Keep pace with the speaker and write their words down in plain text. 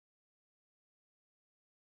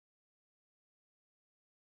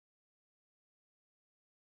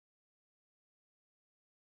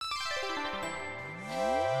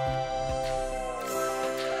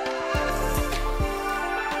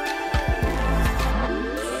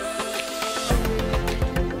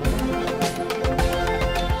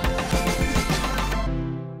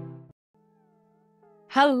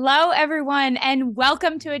Hello, everyone, and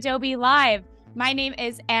welcome to Adobe Live. My name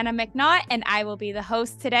is Anna McNaught, and I will be the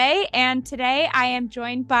host today. And today I am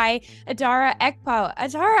joined by Idara Ekpoh.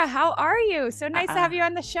 Idara, how are you? So nice to have you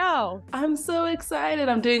on the show. I'm so excited.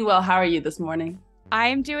 I'm doing well. How are you this morning?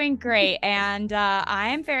 I'm doing great, and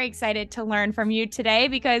I'm very excited to learn from you today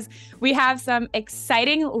because we have some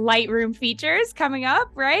exciting Lightroom features coming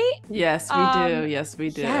up, right? Yes, we do. Yes, we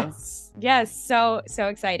do. Yes, so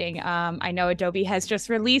exciting. I know Adobe has just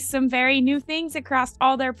released some very new things across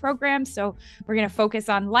all their programs, so we're going to focus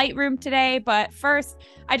on Lightroom today. But first,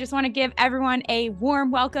 I just want to give everyone a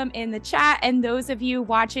warm welcome in the chat, and those of you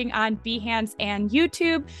watching on Behance and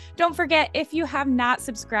YouTube, don't forget, if you have not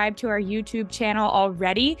subscribed to our YouTube channel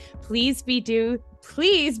already, please be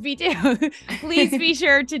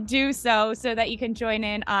sure to do so that you can join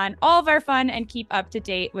in on all of our fun and keep up to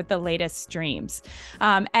date with the latest streams.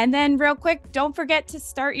 And then real quick, don't forget to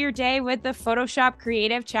start your day with the Photoshop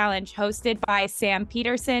Creative Challenge hosted by Sam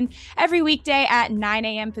Peterson every weekday at 9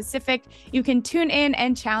 a.m. Pacific. You can tune in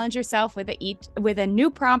and challenge yourself with a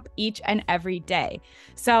new prompt each and every day.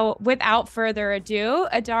 So without further ado,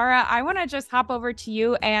 Idara, I want to just hop over to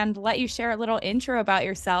you and let you share a little intro about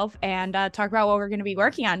yourself and talk about what we're going to be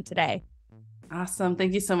working on today. Awesome.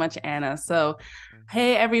 Thank you so much, Anna. So,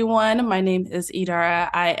 hey, everyone. My name is Idara.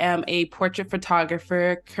 I am a portrait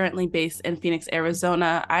photographer currently based in Phoenix,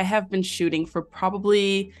 Arizona. I have been shooting for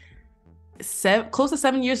probably close to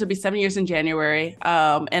 7 years. It'll be 7 years in January.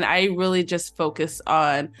 And I really just focus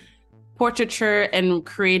on portraiture and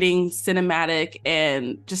creating cinematic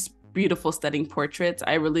and just beautiful, stunning portraits.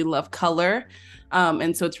 I really love color.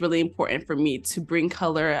 And so it's really important for me to bring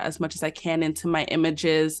color as much as I can into my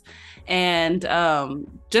images. And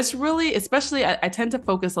just really, especially, I tend to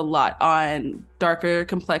focus a lot on darker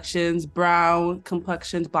complexions, brown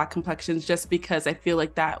complexions, Black complexions, just because I feel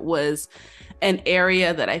like that was an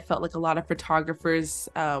area that I felt like a lot of photographers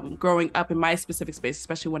growing up in my specific space,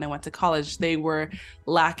 especially when I went to college, they were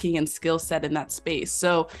lacking in skill set in that space.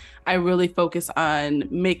 So I really focus on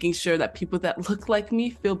making sure that people that look like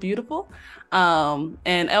me feel beautiful.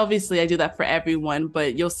 And obviously I do that for everyone,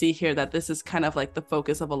 but you'll see here that this is kind of like the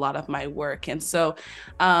focus of a lot of my work. And so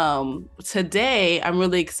today I'm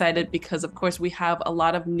really excited because of course we have a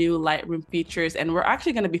lot of new Lightroom features, and we're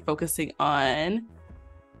actually going to be focusing on,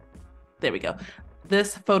 there we go,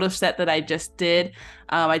 this photo set that I just did.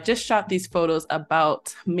 I just shot these photos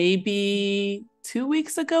about maybe 2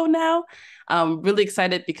 weeks ago now. I'm really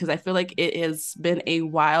excited because I feel like it has been a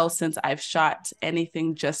while since I've shot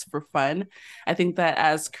anything just for fun. I think that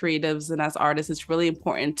as creatives and as artists, it's really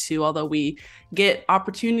important to, although we get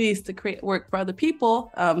opportunities to create work for other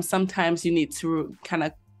people, sometimes you need to kind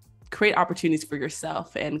of create opportunities for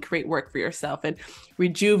yourself and create work for yourself and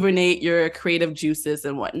rejuvenate your creative juices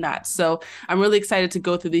and whatnot. So I'm really excited to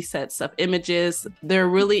go through these sets of images. There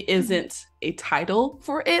really isn't a title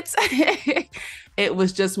for it. It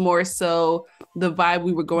was just more so the vibe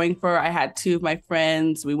we were going for. I had two of my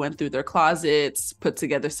friends. We went through their closets, put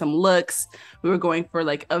together some looks. We were going for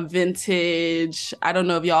like a vintage, I don't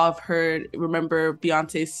know if y'all have remember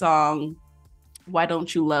Beyonce's song, Why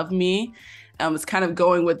Don't You Love Me? It's kind of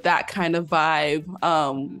going with that kind of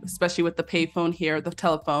vibe, especially with the payphone here, the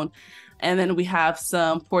telephone. And then we have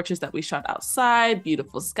some portraits that we shot outside,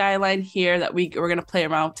 beautiful skyline here that we're going to play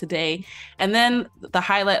around today. And then the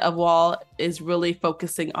highlight of all is really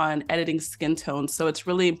focusing on editing skin tones. So it's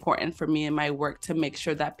really important for me in my work to make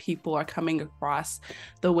sure that people are coming across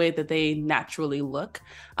the way that they naturally look.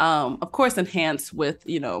 Of course, enhanced with,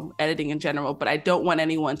 editing in general, but I don't want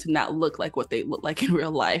anyone to not look like what they look like in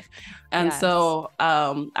real life. And Yes. So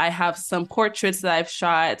I have some portraits that I've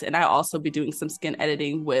shot, and I'll also be doing some skin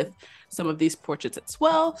editing with some of these portraits as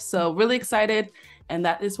well. So really excited. And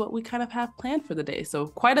that is what we kind of have planned for the day. So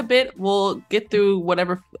quite a bit. We'll get through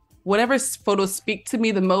whatever photos speak to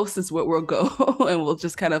me the most is what we'll go. And we'll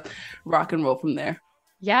just kind of rock and roll from there.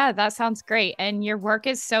 Yeah, that sounds great. And your work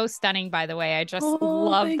is so stunning, by the way. I just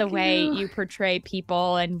love the way you portray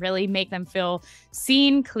people and really make them feel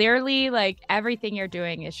seen clearly. Like everything you're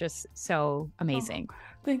doing is just so amazing. Oh,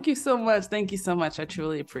 thank you so much. Thank you so much. I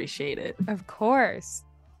truly appreciate it. Of course.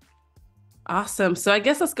 Awesome. So I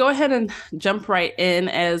guess let's go ahead and jump right in.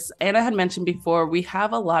 As Anna had mentioned before, we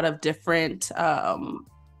have a lot of different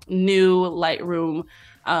new Lightroom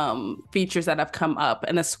features that have come up.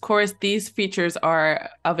 And of course, these features are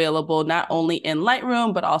available not only in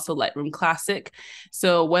Lightroom, but also Lightroom Classic.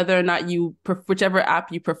 So whether or not whichever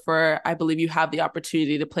app you prefer, I believe you have the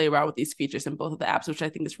opportunity to play around with these features in both of the apps, which I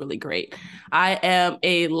think is really great. I am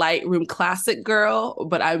a Lightroom Classic girl,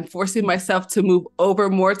 but I'm forcing myself to move over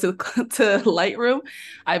more to Lightroom.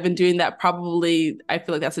 I've been doing that probably, I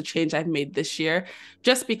feel like that's a change I've made this year,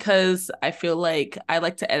 just because I feel like I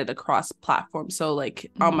like to edit across platforms. So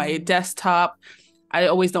like on my desktop, I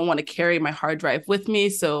always don't want to carry my hard drive with me,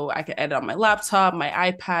 so I can edit on my laptop, my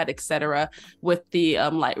iPad, etc. with the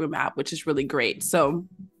Lightroom app, which is really great. So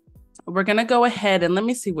we're gonna go ahead and let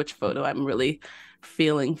me see which photo I'm really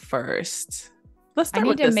feeling first. Let's start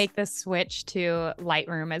with this. I need to make the switch to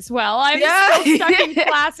Lightroom as well. I'm still stuck in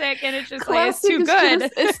Classic, and it's just like, it's too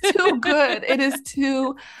good. It's too good. It is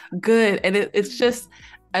too good. And it's just,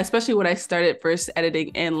 especially when I started first editing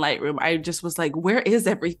in Lightroom, I just was like, where is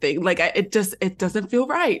everything? Like, it doesn't feel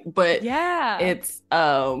right. But yeah, it's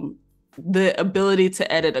the ability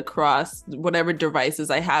to edit across whatever devices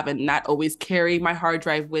I have and not always carry my hard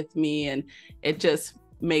drive with me. And it just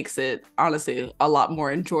makes it, honestly, a lot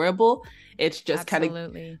more enjoyable. It's just kind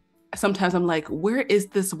of, sometimes I'm like, where is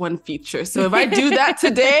this one feature? So if I do that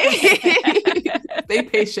today, stay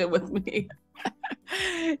patient with me.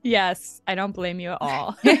 Yes, I don't blame you at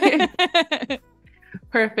all.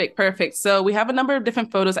 Perfect. So we have a number of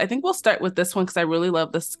different photos. I think we'll start with this one because I really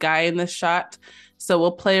love the sky in this shot. So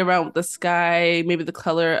we'll play around with the sky, maybe the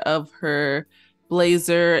color of her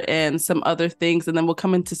blazer and some other things, and then we'll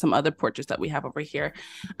come into some other portraits that we have over here.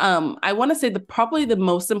 I want to say probably the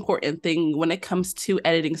most important thing when it comes to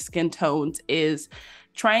editing skin tones is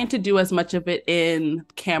trying to do as much of it in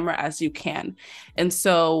camera as you can. And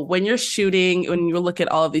so when you're shooting, when you look at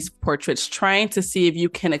all of these portraits, trying to see if you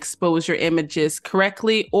can expose your images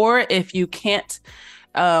correctly, or if you can't,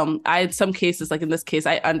 in some cases, like in this case,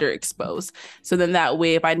 I underexpose. So then that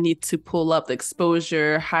way, if I need to pull up the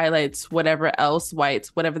exposure, highlights, whatever else, whites,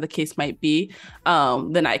 whatever the case might be,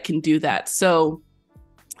 then I can do that. So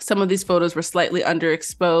some of these photos were slightly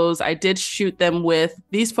underexposed. I did shoot them with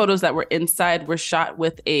these photos that were inside were shot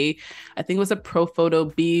with I think it was a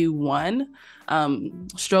Profoto B1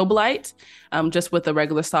 strobe light, just with a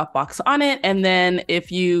regular softbox on it. And then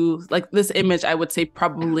if you like this image, I would say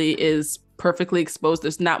probably is perfectly exposed.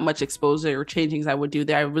 There's not much exposure or changings I would do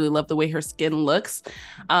there. I really love the way her skin looks.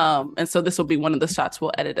 And so this will be one of the shots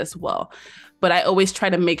we'll edit as well. But I always try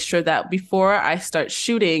to make sure that before I start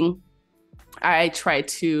shooting, I try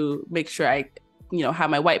to make sure I, have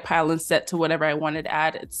my white balance set to whatever I wanted to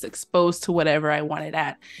add. It's exposed to whatever I wanted to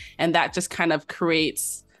add. And that just kind of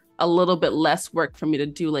creates a little bit less work for me to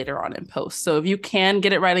do later on in post. So if you can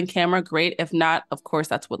get it right in camera, great. If not, of course,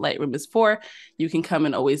 that's what Lightroom is for. You can come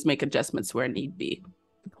and always make adjustments where need be.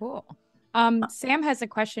 Cool. Sam has a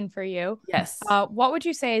question for you. Yes. What would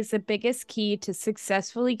you say is the biggest key to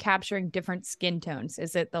successfully capturing different skin tones?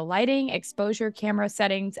 Is it the lighting, exposure, camera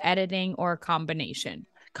settings, editing, or a combination?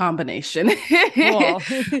 Combination. Cool.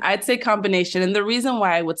 I'd say combination. And the reason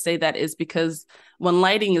why I would say that is because when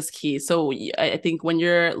lighting is key. So I think when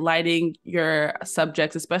you're lighting your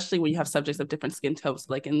subjects, especially when you have subjects of different skin tones,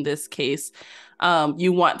 like in this case,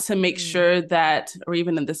 you want to make sure that, or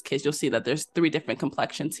even in this case, you'll see that there's 3 different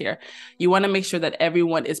complexions here. You want to make sure that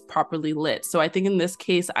everyone is properly lit. So I think in this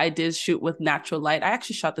case, I did shoot with natural light. I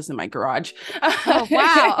actually shot this in my garage. Oh,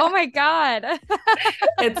 wow. Oh my God.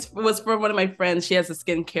 It was from one of my friends. She has a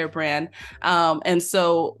skincare brand. And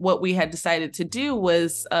so what we had decided to do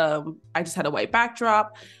was I just had a white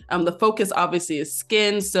backdrop. The focus obviously is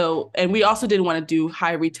skin. So, and we also didn't want to do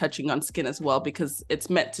high retouching on skin as well, because it's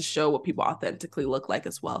meant to show what people authentically look like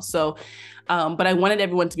as well. So, but I wanted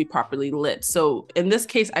everyone to be properly lit. So in this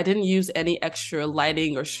case, I didn't use any extra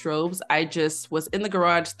lighting or strobes. I just was in the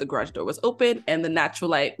garage door was open and the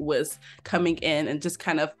natural light was coming in and just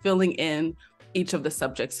kind of filling in each of the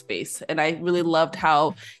subject's face. And I really loved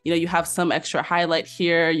how, you have some extra highlight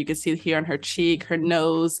here. You can see here on her cheek, her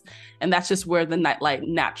nose, and that's just where the night light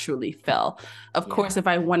naturally fell. Of course, if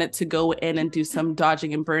I wanted to go in and do some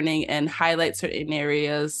dodging and burning and highlight certain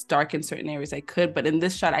areas, darken certain areas, I could. But in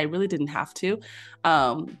this shot, I really didn't have to,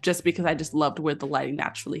 just because I just loved where the lighting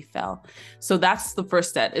naturally fell. So that's the first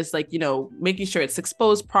step, is like, making sure it's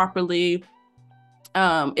exposed properly.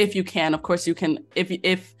 If you can, of course you can,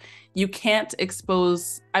 if you can't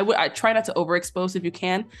expose, I try not to overexpose if you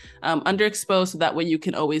can, underexpose, so that way you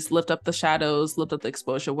can always lift up the shadows, lift up the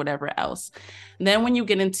exposure, whatever else. And then when you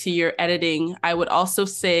get into your editing, I would also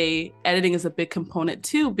say editing is a big component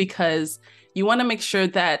too, because you want to make sure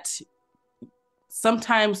that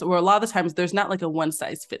sometimes, or a lot of the times, there's not like a one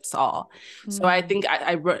size fits all. So I think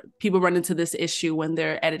people run into this issue when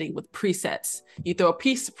they're editing with presets. You throw a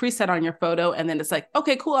preset on your photo and then it's like,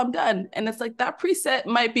 okay, cool, I'm done. And it's like that preset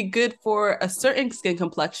might be good for a certain skin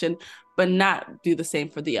complexion, but not do the same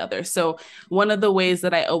for the other. So one of the ways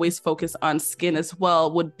that I always focus on skin as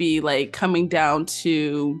well would be like coming down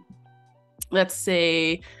to, let's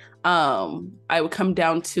say, I would come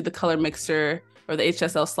down to the color mixer or the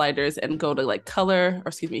HSL sliders and go to like color, or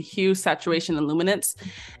excuse me, hue, saturation, and luminance.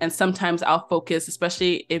 And sometimes I'll focus,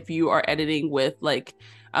 especially if you are editing with like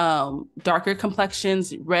darker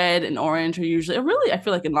complexions, red and orange are usually, really, I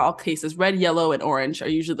feel like in all cases, red, yellow, and orange are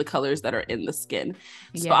usually the colors that are in the skin.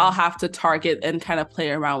 So I'll have to target and kind of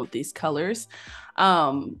play around with these colors.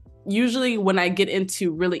 Usually when I get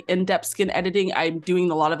into really in-depth skin editing, I'm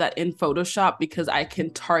doing a lot of that in Photoshop because I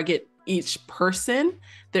can target each person.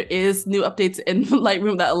 There is new updates in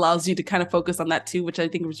Lightroom that allows you to kind of focus on that too, which I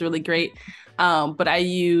think was really great. But I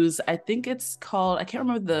use, I think it's called, I can't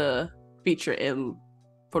remember the feature in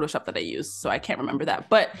Photoshop that I use, so I can't remember that.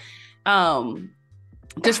 But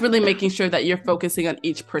just really making sure that you're focusing on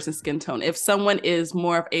each person's skin tone. If someone is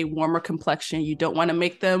more of a warmer complexion, you don't want to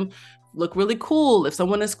make them look really cool. If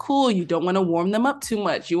someone is cool, you don't want to warm them up too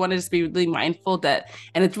much. You want to just be really mindful that,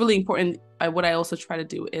 and it's really important. What I also try to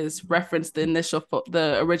do is reference the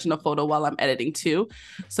the original photo while I'm editing too.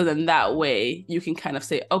 So then that way you can kind of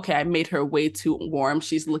say, okay, I made her way too warm.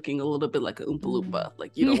 She's looking a little bit like an Oompa Loompa.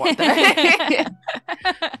 Like you don't want that.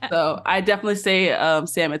 So I definitely say,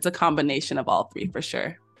 Sam, it's a combination of all three for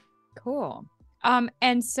sure. Cool.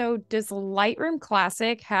 And so does Lightroom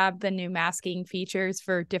Classic have the new masking features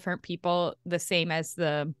for different people the same as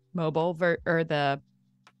the mobile or the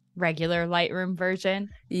regular Lightroom version?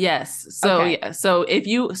 Yes. So okay. Yeah.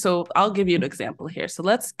 So I'll give you an example here. So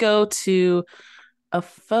let's go to a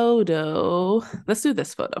photo. Let's do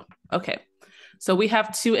this photo. Okay. So we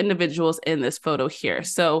have two individuals in this photo here.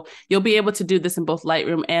 So you'll be able to do this in both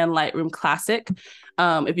Lightroom and Lightroom Classic.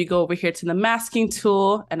 If you go over here to the masking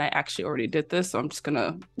tool, and I actually already did this, so I'm just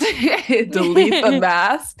gonna delete the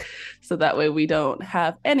mask. So that way we don't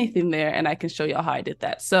have anything there, and I can show y'all how I did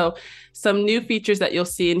that. So some new features that you'll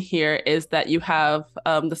see in here is that you have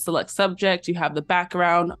the select subject, you have the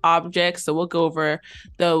background objects. So we'll go over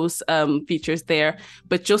those features there.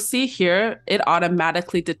 But you'll see here, it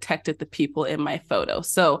automatically detected the people in my photo.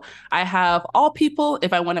 So I have all people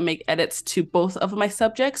if I want to make edits to both of my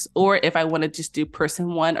subjects, or if I want to just do person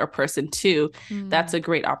one or person two, that's a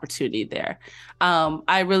great opportunity there.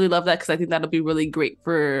 I really love that because I think that'll be really great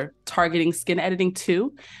for targeting skin editing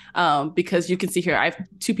too, because you can see here, I have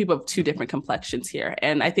two people of two different complexions here.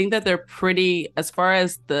 And I think that they're pretty, as far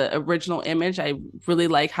as the original image, I really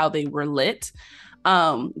like how they were lit.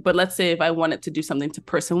 But let's say if I wanted to do something to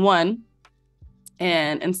person one,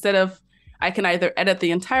 and instead of, I can either edit the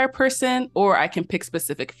entire person or I can pick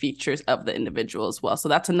specific features of the individual as well. So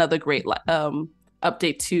that's another great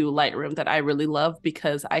update to Lightroom that I really love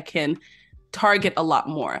because I can target a lot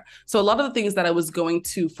more. So a lot of the things that I was going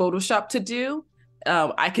to Photoshop to do,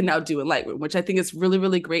 I can now do in Lightroom, which I think is really,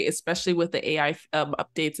 really great, especially with the AI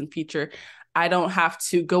updates and feature. I don't have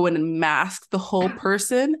to go in and mask the whole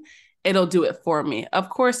person. It'll do it for me. Of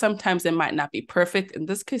course, sometimes it might not be perfect. In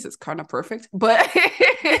this case, it's kind of perfect, but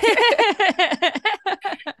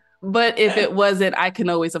but if it wasn't, I can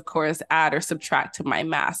always, of course, add or subtract to my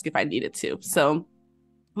mask if I needed to. So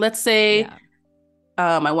let's say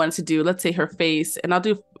I wanted to do, let's say her face, and I'll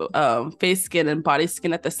do face skin and body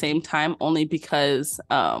skin at the same time, only because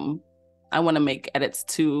I want to make edits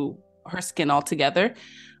to her skin all together.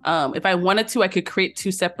 If I wanted to, I could create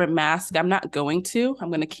two separate masks. I'm not going to. I'm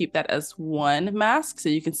going to keep that as one mask. So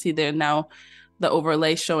you can see there now the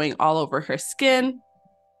overlay showing all over her skin.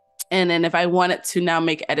 And then if I wanted to now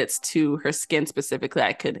make edits to her skin specifically,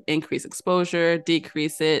 I could increase exposure,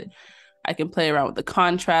 decrease it. I can play around with the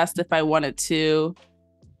contrast if I wanted to.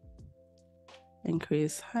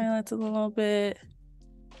 Increase highlights a little bit.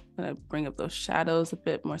 I'm going to bring up those shadows a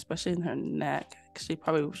bit more, especially in her neck. She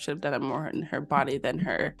probably should have done it more in her body than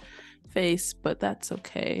her face, but that's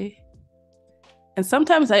okay. And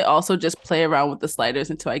sometimes I also just play around with the sliders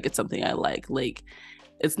until I get something I like. Like,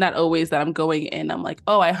 it's not always that I'm going in, I'm like,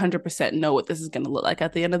 oh, I 100% know what this is going to look like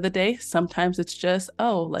at the end of the day. Sometimes it's just,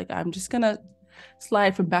 oh, like, I'm just going to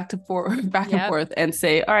slide from back and forth and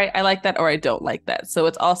say, all right, I like that, or I don't like that. So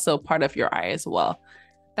it's also part of your eye as well.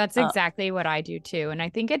 That's exactly what I do too. And I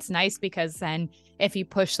think it's nice because then if you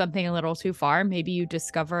push something a little too far, maybe you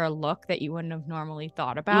discover a look that you wouldn't have normally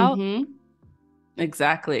thought about.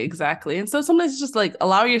 Exactly. And so sometimes just like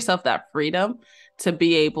allow yourself that freedom to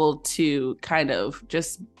be able to kind of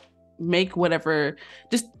just make whatever,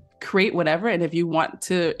 just create whatever. And if you want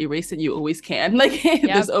to erase it, you always can. Like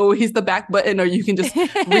there's always the back button, or you can just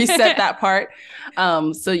reset that part.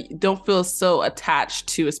 So you don't feel so attached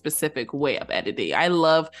to a specific way of editing. I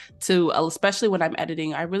love to, especially when I'm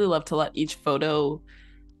editing, I really love to let each photo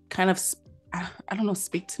kind of I don't know,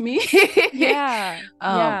 speak to me.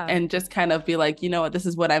 And just kind of be like, you know what, this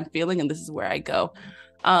is what I'm feeling and this is where I go.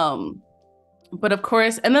 But of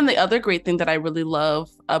course, and then the other great thing that I really love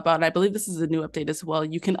about, and I believe this is a new update as well,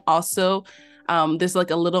 you can also, there's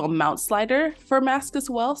like a little amount slider for mask as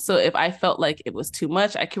well. So if I felt like it was too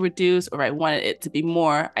much, I could reduce, or I wanted it to be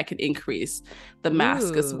more, I could increase the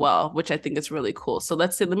mask as well, which I think is really cool. So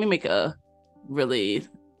let's say, let me make a really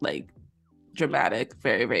like dramatic,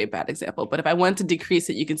 very, very bad example. But if I want to decrease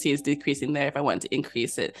it, you can see it's decreasing there. If I want to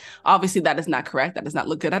increase it, obviously that is not correct. That does not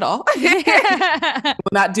look good at all. Will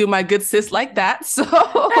not do my good sis like that. So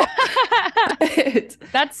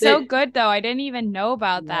that's so good though. I didn't even know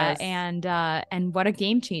about that. And what a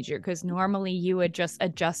game changer, because normally you would just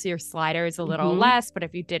adjust your sliders a little less, but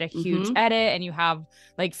if you did a huge edit and you have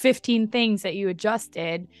like 15 things that you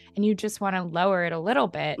adjusted and you just want to lower it a little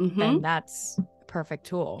bit, then that's perfect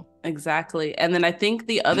tool. Exactly. And then I think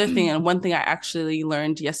the other thing, and one thing I actually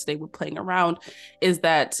learned yesterday with playing around, is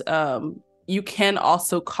that you can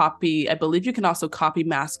also copy, I believe you can also copy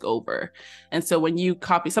mask over. And so when you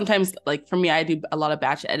copy, sometimes like for me, I do a lot of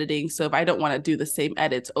batch editing. So if I don't want to do the same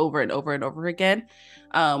edits over and over and over again,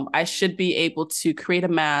 I should be able to create a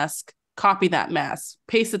mask, copy that mask,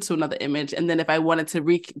 paste it to another image. And then if I wanted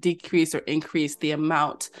to decrease or increase the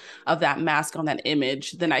amount of that mask on that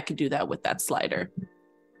image, then I could do that with that slider.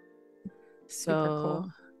 Super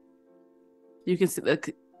cool. You can see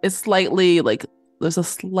like it's slightly like there's a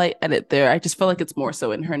slight edit there. I just feel like it's more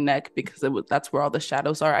so in her neck because that's where all the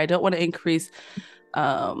shadows are. I don't want to increase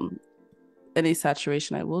any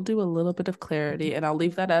saturation. I will do a little bit of clarity and I'll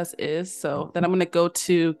leave that as is. So then I'm going to go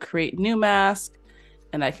to create new mask.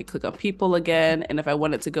 And I could click on people again. And if I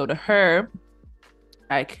wanted to go to her,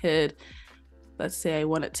 I could, let's say I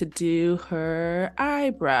wanted to do her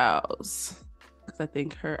eyebrows. Because I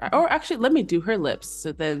think or actually, let me do her lips.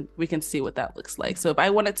 So then we can see what that looks like. So if I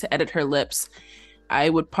wanted to edit her lips, I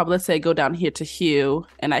would probably, let's say, go down here to hue,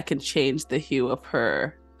 and I can change the hue of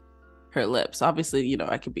her lips. Obviously, you know,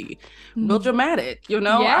 I could be real dramatic, you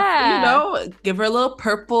know, give her a little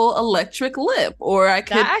purple electric lip, or I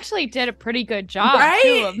could. That actually did a pretty good job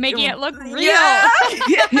too, of making it look real. Yeah.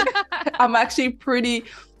 I'm actually pretty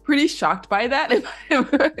shocked by that.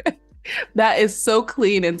 That is so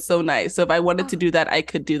clean and so nice. So if I wanted to do that, I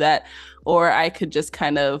could do that, or I could just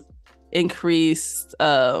kind of increase,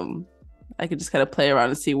 I could just kind of play around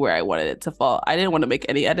and see where I wanted it to fall. I didn't want to make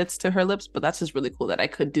any edits to her lips, but that's just really cool that I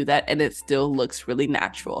could do that and it still looks really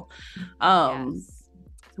natural. I'm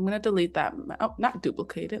going to delete that. Oh, not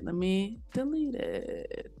duplicate it. Let me delete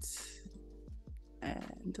it.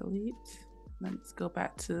 And delete. Let's go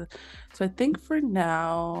back to, so I think for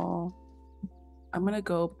now, I'm going to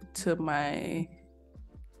go to my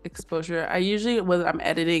exposure. I usually, when I'm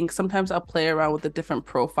editing, sometimes I'll play around with the different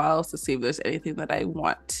profiles to see if there's anything that I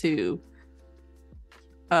want to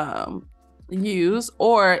use,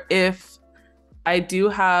 or if I do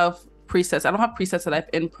have presets. I don't have presets that I've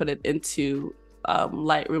inputted into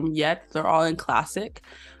Lightroom yet. They're all in classic.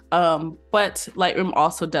 But Lightroom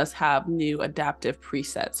also does have new adaptive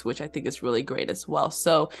presets, which I think is really great as well.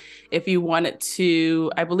 So if you wanted to,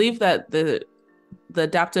 I believe that the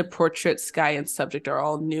adaptive portrait, sky, and subject are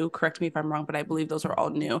all new. Correct me if I'm wrong, but I believe those are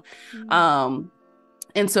all new. And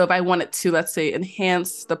so if I wanted to, let's say,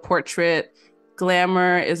 enhance the portrait,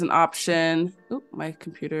 glamour is an option. Oop, my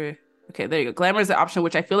computer. Okay, there you go. Glamour is an option,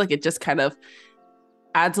 which I feel like it just kind of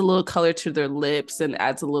adds a little color to their lips and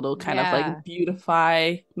adds a little kind of like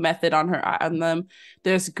beautify method on them.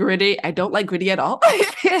 There's gritty. I don't like gritty at all.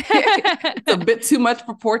 It's a bit too much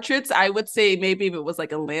for portraits. I would say maybe if it was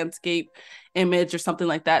like a landscape image or something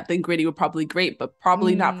like that, then gritty would probably be great, but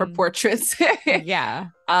probably not for portraits.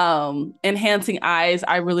 Enhancing eyes.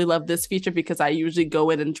 I really love this feature because I usually go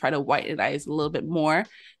in and try to whiten eyes a little bit more.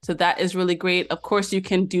 So that is really great. Of course, you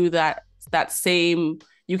can do that same.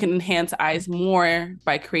 You can enhance eyes more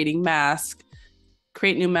by creating mask,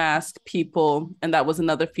 create new mask, people. And that was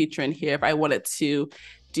another feature in here. If I wanted to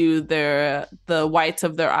do the whites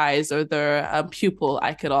of their eyes or their pupil,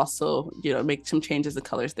 I could also, make some changes in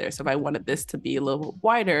colors there. So if I wanted this to be a little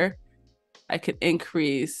wider, I could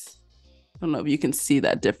increase. I don't know if you can see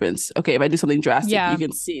that difference. Okay, if I do something drastic, you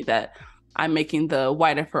can see that I'm making the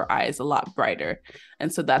white of her eyes a lot brighter.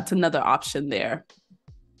 And so that's another option there.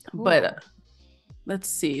 Cool. But let's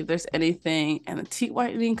see if there's anything, and the teeth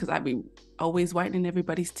whitening, because always whitening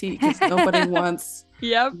everybody's teeth because nobody wants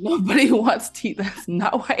Yep. nobody wants teeth that's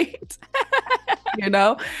not white. You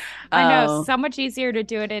know? I know, so much easier to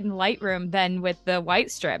do it in Lightroom than with the white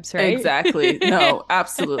strips, right? Exactly. No,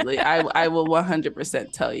 absolutely. I will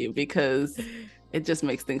 100% tell you because it just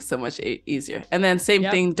makes things so much easier. And then same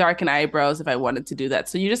thing, darken eyebrows if I wanted to do that.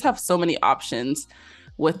 So you just have so many options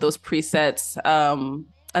with those presets.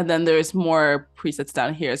 And then there's more presets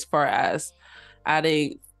down here as far as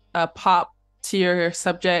adding a pop to your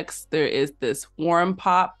subjects. There is this warm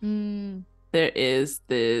pop. There is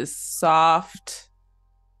this soft,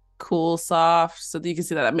 cool, soft. So you can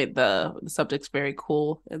see that I made the subjects very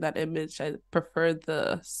cool in that image. I prefer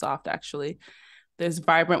the soft actually. There's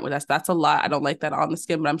vibrant with that's a lot. I don't like that on the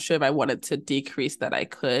skin, but I'm sure if I wanted to decrease that, I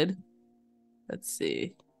could. Let's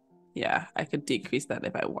see. Yeah, I could decrease that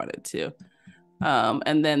if I wanted to.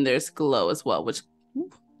 And then there's glow as well, which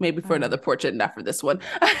maybe for another portrait, not for this one.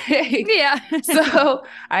 Yeah. So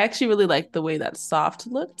I actually really like the way that soft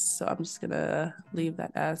looked. So I'm just gonna leave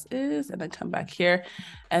that as is and then come back here.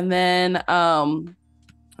 And then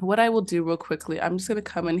what I will do real quickly, I'm just gonna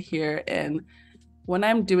come in here, and when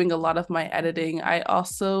I'm doing a lot of my editing, I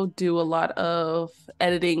also do a lot of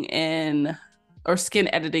editing in or skin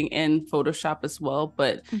editing in Photoshop as well,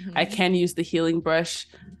 but I can use the healing brush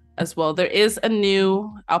as well. There is a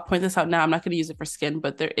new, I'll point this out now, I'm not going to use it for skin,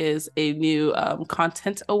 but there is a new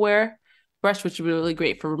content aware brush, which is really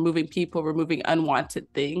great for removing people, removing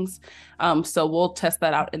unwanted things. So we'll test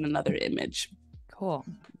that out in another image. Cool.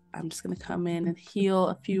 I'm just going to come in and heal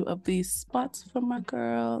a few of these spots for my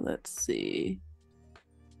girl. Let's see.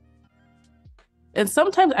 And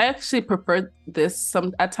sometimes I actually prefer this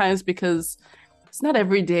at times because it's not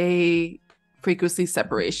everyday frequency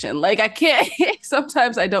separation. Like I can't,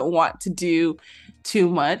 sometimes I don't want to do too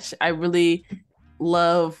much. I really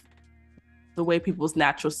love the way people's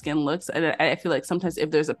natural skin looks. And I feel like sometimes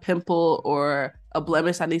if there's a pimple or a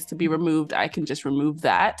blemish that needs to be removed, I can just remove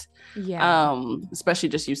that. Yeah. Especially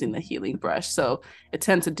just using the healing brush. So it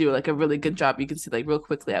tends to do like a really good job. You can see like real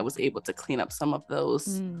quickly, I was able to clean up some of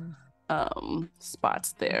those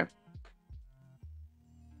spots there.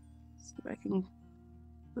 See if I can,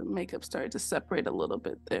 the makeup started to separate a little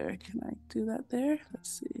bit there. Can I do that there?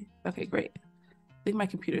 Let's see. Okay, great. I think my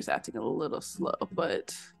computer's acting a little slow,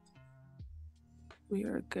 but we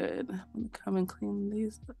are good. I'm gonna come and clean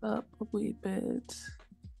these up a wee bit.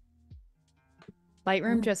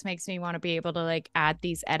 Lightroom just makes me want to be able to like add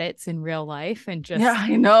these edits in real life and just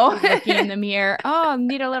I know. looking in the mirror. Oh,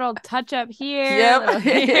 need a little touch up here. Yep. A little,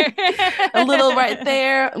 here. A little right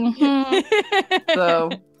there.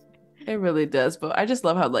 So it really does. But I just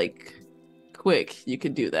love how like quick you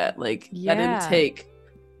could do that. Like that didn't take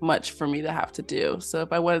much for me to have to do. So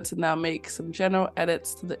if I wanted to now make some general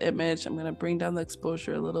edits to the image, I'm gonna bring down the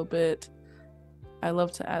exposure a little bit. I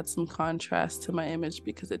love to add some contrast to my image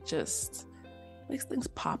because it just makes things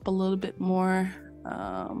pop a little bit more.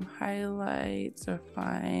 Highlights are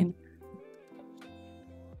fine.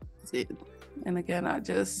 See, and again, I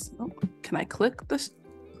just, can I click this?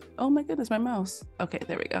 Oh my goodness, my mouse. Okay,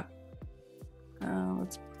 there we go.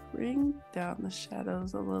 Let's bring down the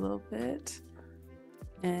shadows a little bit.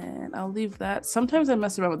 And I'll leave that. Sometimes I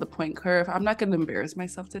mess around with the point curve. I'm not going to embarrass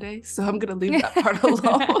myself today, so I'm going to leave that part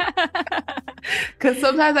alone. Because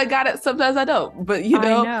sometimes I got it, sometimes I don't. But you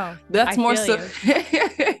know. That's more so.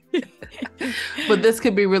 But this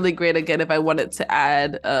could be really great again if I wanted to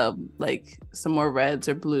add like some more reds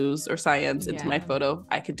or blues or cyans into my photo.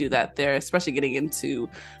 I could do that there, especially getting into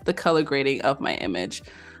the color grading of my image.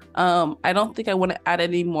 I don't think I want to add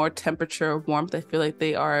any more temperature or warmth. I feel like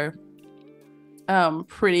they are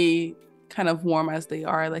pretty kind of warm as they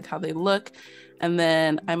are. I like how they look. And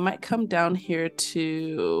then I might come down here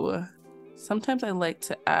to, sometimes I like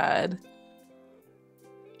to add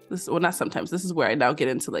this, well, not sometimes, this is where I now get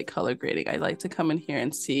into like color grading. I like to come in here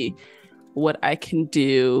and see what I can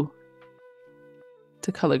do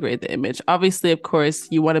to color grade the image. Obviously, of course,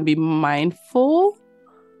 you want to be mindful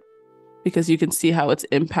because you can see how it's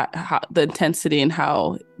the intensity and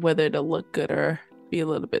how whether it'll look good or be a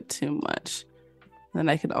little bit too much. Then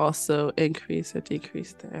I can also increase or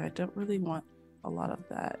decrease there. I don't really want a lot of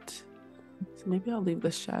that. So maybe I'll leave the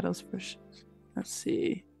shadows for, let's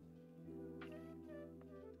see.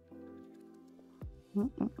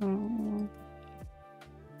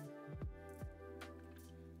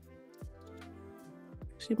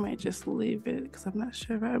 She might just leave it because I'm not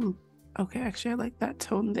sure if I'm, okay, actually I like that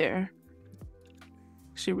tone there.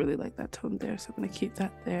 She really like that tone there, so I'm gonna keep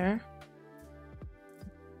that there.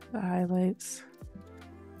 The highlights.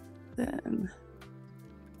 Then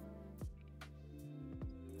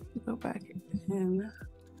go back in.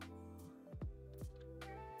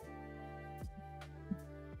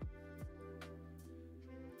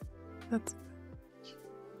 That's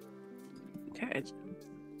okay.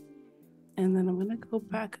 And then I'm gonna go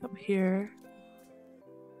back up here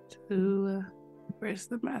to where's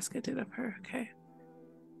the mask I did of her? Okay.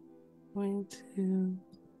 Going to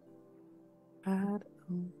add.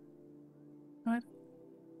 I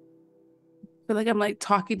feel like I'm like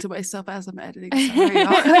talking to myself as I'm editing. Sorry,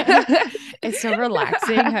 y'all. It's so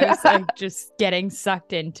relaxing. I was like just getting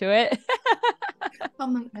sucked into it.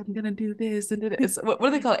 I'm like, I'm gonna do this and do this. What do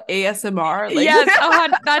they call it? ASMR? Like, yes,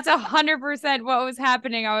 that's 100% what was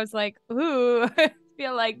happening. I was like, ooh, I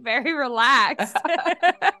feel like very relaxed.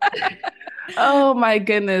 Oh my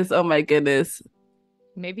goodness. Oh my goodness.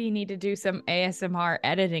 Maybe you need to do some ASMR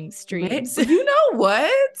editing streams. You know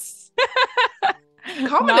what?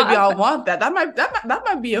 Comment if y'all want that. That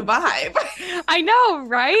might be a vibe. I know,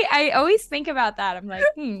 right? I always think about that. I'm like,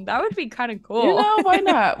 that would be kind of cool. You know, why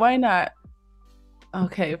not? Why not?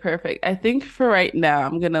 Okay, perfect. I think for right now,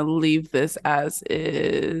 I'm gonna leave this as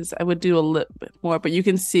is. I would do a little bit more, but you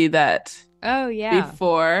can see that. Oh yeah.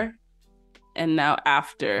 Before and now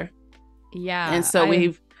after. Yeah. And so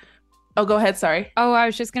Oh, go ahead. Sorry. Oh, I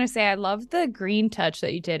was just going to say, I love the green touch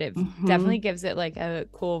that you did. It definitely gives it like a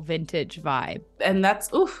cool vintage vibe. And I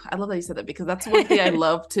love that you said that because that's one thing I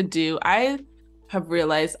love to do. I have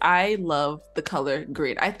realized I love the color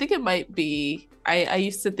green. I think it might be, I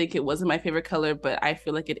used to think it wasn't my favorite color, but I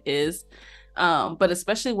feel like it is. But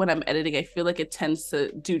especially when I'm editing, I feel like it tends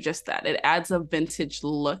to do just that. It adds a vintage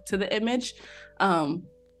look to the image.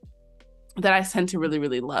 That I tend to really,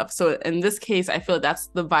 really love. So in this case, I feel like that's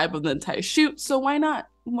the vibe of the entire shoot. So why not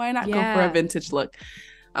go for a vintage look?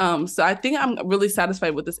 So I think I'm really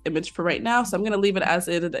satisfied with this image for right now. So I'm going to leave it as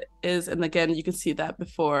it is. And again, you can see that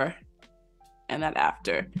before and that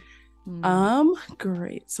after.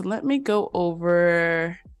 Great. So let me go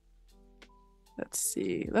over, let's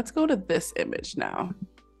see. Let's go to this image now.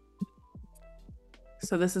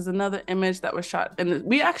 So this is another image that was shot. And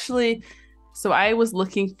so I was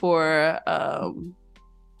looking for,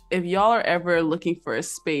 if y'all are ever looking for a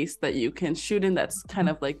space that you can shoot in that's kind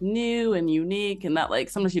of like new and unique and not like,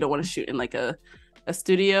 sometimes you don't want to shoot in like a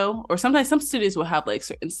studio, or sometimes some studios will have like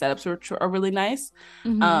certain setups which are really nice.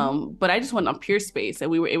 But I just went on Pure Space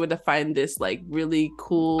and we were able to find this like really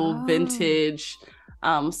cool vintage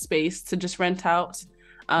space to just rent out.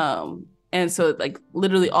 And so like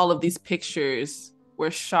literally all of these pictures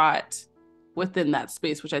were shot within that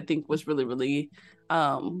space, which I think was really, really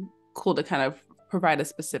cool to kind of provide a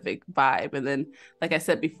specific vibe. And then, like I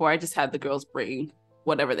said before, I just had the girls bring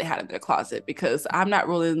whatever they had in their closet because I'm not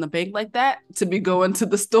rolling in the bank like that to be going to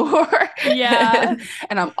the store. Yeah.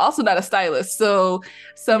 And I'm also not a stylist. So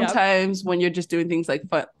sometimes when you're just doing things like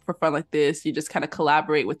for fun like this, you just kind of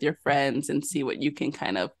collaborate with your friends and see what you can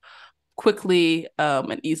kind of quickly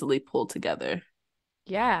and easily pull together.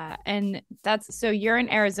 Yeah. And so you're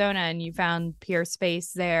in Arizona and you found Pure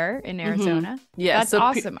Space there in Arizona. Yeah. That's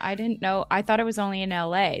awesome. I didn't know. I thought it was only in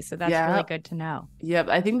LA. So that's really good to know. Yeah.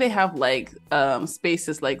 I think they have like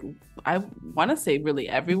spaces like, I want to say really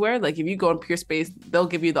everywhere. Like if you go on Pure Space, they'll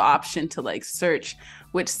give you the option to like search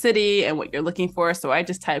which city and what you're looking for. So I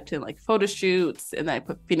just typed in like photo shoots and then I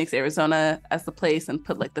put Phoenix, Arizona as the place and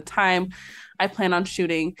put like the time I plan on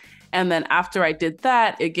shooting. And then after I did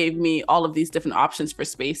that, it gave me all of these different options for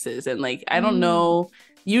spaces. And like, I don't know,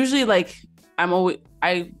 usually like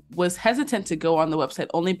I was hesitant to go on the website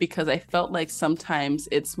only because I felt like sometimes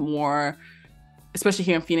it's more, especially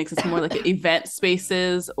here in Phoenix, it's more like event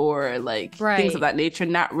spaces or like things of that nature,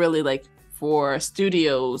 not really like for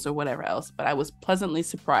studios or whatever else. But I was pleasantly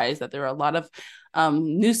surprised that there are a lot of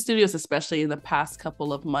new studios, especially in the past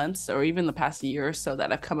couple of months or even the past year or so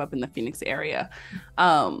that have come up in the Phoenix area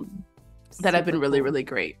that have been really, really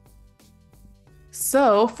great.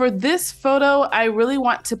 So for this photo, I really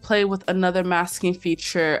want to play with another masking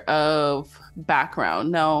feature of background.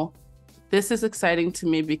 Now, this is exciting to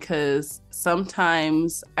me because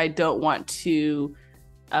sometimes I don't want to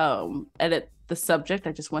edit the subject.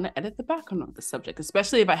 I just want to edit the background of the subject,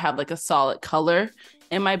 especially if I have like a solid color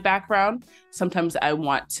in my background. Sometimes I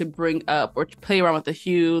want to bring up or play around with the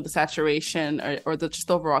hue, the saturation, or the just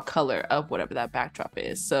overall color of whatever that backdrop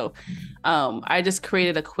is. So I just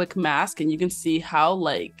created a quick mask and you can see how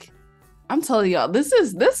like, I'm telling y'all, this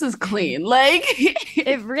is clean. Like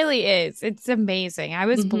it really is. It's amazing. I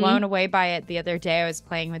was blown away by it the other day. I was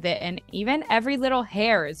playing with it and even every little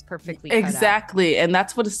hair is perfectly cut exactly. And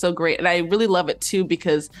that's what is so great. And I really love it too,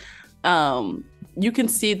 because you can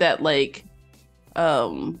see that like,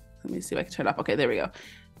 let me see if I can turn it off. Okay, there we go.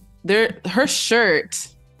 Her shirt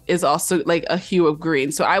is also like a hue of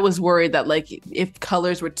green. So I was worried that like if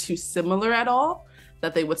colors were too similar at all,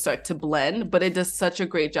 that they would start to blend, but it does such a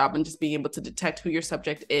great job in just being able to detect who your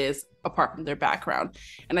subject is apart from their background.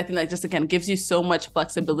 And I think that just, again, gives you so much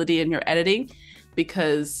flexibility in your editing,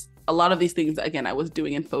 because a lot of these things, again, I was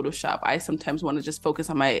doing in Photoshop. I sometimes want to just focus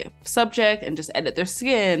on my subject and just edit their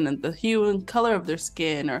skin and the hue and color of their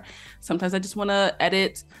skin, or sometimes I just want to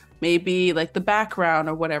edit maybe like the background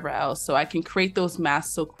or whatever else. So I can create those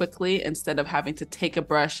masks so quickly instead of having to take a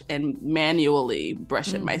brush and manually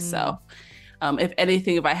brush it myself. If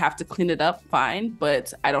anything, if I have to clean it up, fine,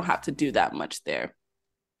 but I don't have to do that much there.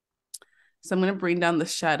 So I'm going to bring down the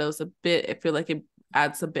shadows a bit. I feel like it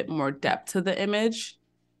adds a bit more depth to the image.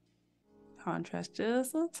 Contrast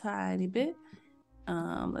just a tiny bit.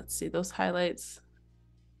 Let's see those highlights.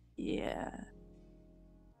 Yeah.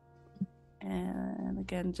 And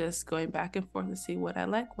again, just going back and forth to see what I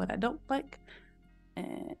like, what I don't like.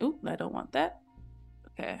 And ooh, I don't want that.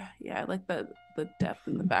 Okay, yeah, I like the depth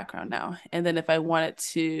in the background now. And then if I wanted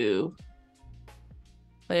to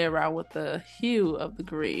play around with the hue of the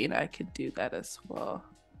green, I could do that as well.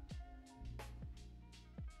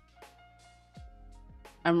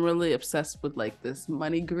 I'm really obsessed with like this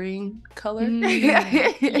money green color.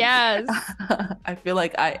 Yes. I feel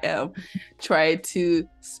like I am trying to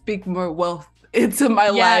speak more wealth into my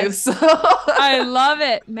life. So I love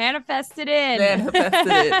it. Manifest it in.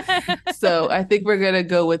 Manifested it. So I think we're gonna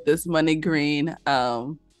go with this money green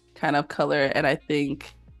kind of color. And I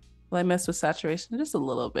think, well, I messed with saturation just a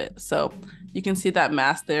little bit. So you can see that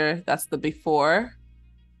mask there. That's the before.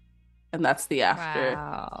 And that's the after.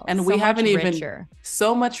 Wow. And we haven't even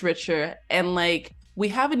so much richer. And like, we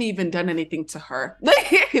haven't even done anything to her.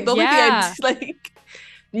 The only thing I like,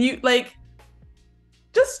 you like,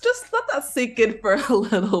 just let that sink in for a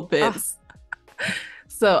little bit.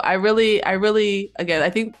 So I really, again, I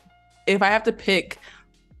think if I have to pick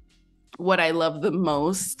what I love the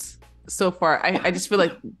most so far, I just feel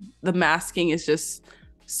like the masking is just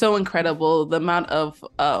so incredible. The amount of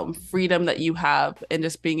freedom that you have, and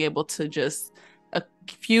just being able to just a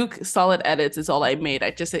few solid edits is all I made.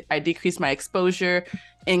 I decreased my exposure,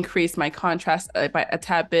 increased my contrast by a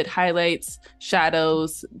tad bit, highlights,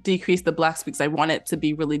 shadows, decreased the blacks because I want it to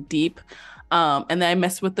be really deep. And then I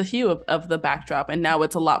messed with the hue of the backdrop, and now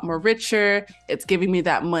it's a lot more richer. It's giving me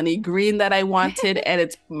that money green that I wanted, and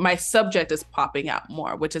it's my subject is popping out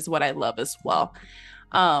more, which is what I love as well.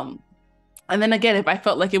 And then again, if I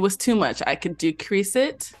felt like it was too much, I could decrease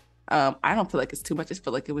it. I don't feel like it's too much. I just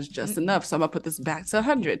feel like it was just enough. So I'm gonna put this back to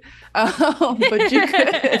 100. But you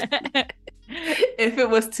could, if it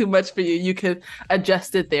was too much for you, you could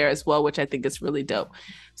adjust it there as well, which I think is really dope.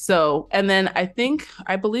 So, and then I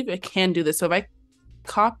believe I can do this. So if I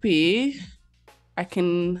copy, I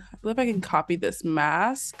believe I can copy this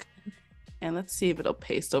mask, and let's see if it'll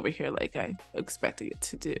paste over here like I expected it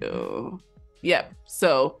to do. Yep.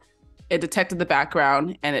 So it detected the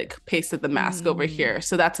background and it pasted the mask over here.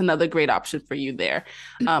 So that's another great option for you there.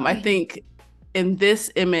 I think in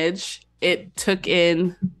this image, it took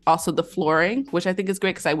in also the flooring, which I think is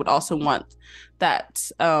great because I would also want that,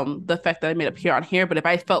 the effect that I made up here on here. But if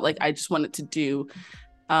I felt like I just wanted to do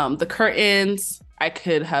the curtains, I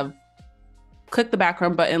could have clicked the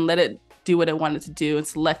background button, let it do what it wanted to do and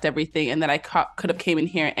select everything. And then I could have came in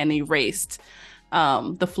here and erased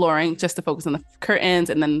the flooring just to focus on the curtains,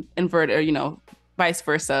 and then invert, or vice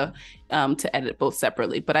versa, to edit both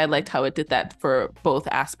separately. But I liked how it did that for both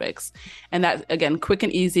aspects. And that, again, quick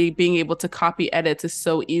and easy. Being able to copy edits is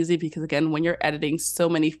so easy because, again, when you're editing so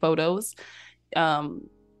many photos,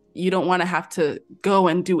 you don't want to have to go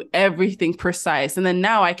and do everything precise. And then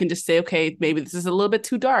now I can just say, okay, maybe this is a little bit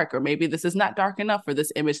too dark, or maybe this is not dark enough for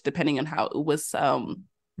this image, depending on how it was,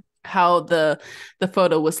 how the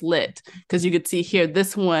photo was lit. Because you could see here,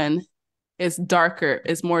 this one is darker,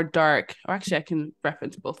 is more dark. Or actually, I can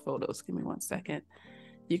reference both photos. Give me 1 second.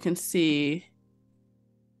 You can see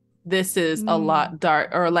this is a lot dark,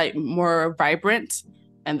 or like more vibrant,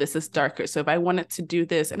 and this is darker. So if I wanted to do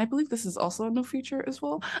this, and I believe this is also a new feature as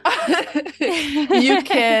well, you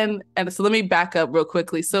can. And so let me back up real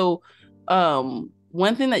quickly. So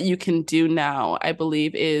one thing that you can do now, I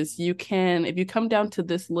believe, is you can, if you come down to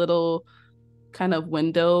this little kind of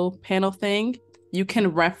window panel thing, you can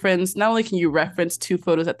reference, not only can you reference two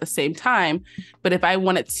photos at the same time, but if I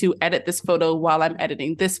wanted to edit this photo while I'm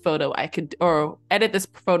editing this photo, I could, or edit this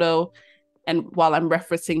photo and while I'm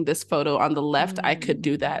referencing this photo on the left, I could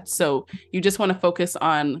do that. So you just want to focus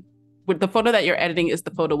on, with the photo that you're editing is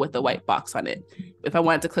the photo with the white box on it. If I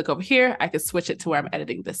wanted to click over here, I could switch it to where I'm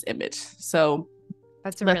editing this image. So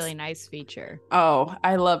that's a really nice feature. Oh,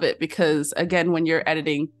 I love it because, again, when you're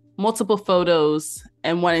editing multiple photos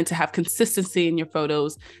and wanting to have consistency in your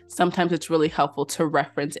photos, sometimes it's really helpful to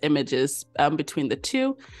reference images between the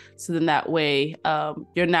two. So then that way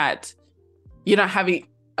you're not having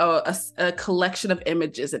a collection of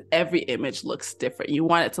images and every image looks different. You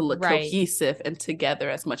want it to look cohesive and together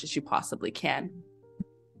as much as you possibly can.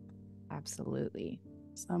 Absolutely.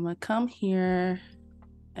 So I'm going to come here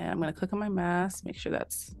and I'm going to click on my mask, make sure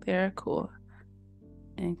that's there. Cool.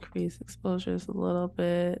 Increase exposures a little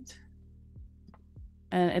bit.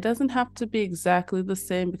 And it doesn't have to be exactly the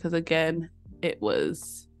same because again, it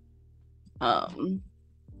was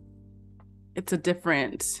it's a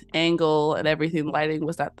different angle and everything. Lighting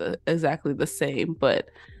was not exactly the same, but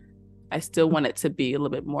I still want it to be a little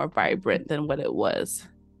bit more vibrant than what it was.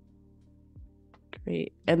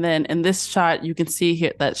 Great. And then in this shot, you can see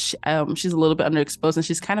here that she's a little bit underexposed and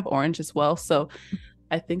she's kind of orange as well. So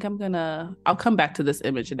I think I'll come back to this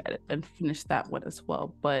image and edit and finish that one as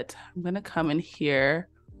well. But I'm gonna come in here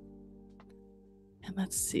and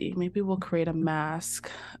let's see, maybe we'll create a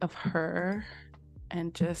mask of her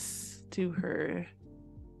and just do her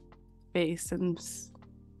face and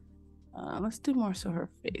let's do more so her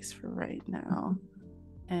face for right now.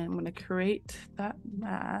 And I'm gonna create that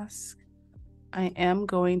mask. I am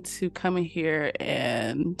going to come in here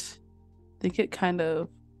and I think it kind of,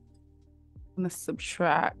 I'm gonna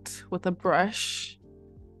subtract with a brush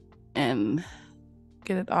and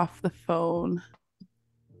get it off the phone.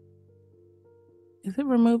 Is it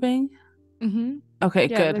removing? Mm-hmm. Okay,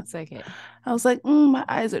 yeah, good. It looks like it. I was like, my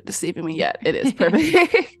eyes are deceiving me. Yeah, it is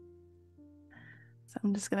perfect. So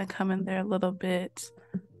I'm just gonna come in there a little bit.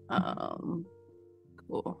 Cool.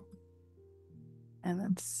 And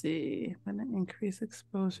let's see, I'm gonna increase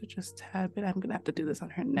exposure just a tad bit. I'm gonna have to do this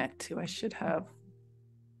on her neck too. I should have.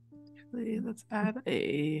 Actually, let's add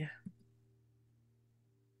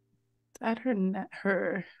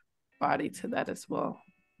her body to that as well.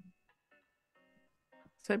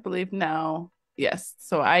 So I believe now, yes.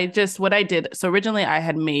 So what I did, so originally I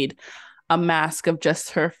had made a mask of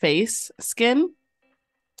just her face skin.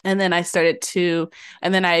 And then and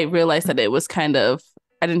then I realized that it was kind of,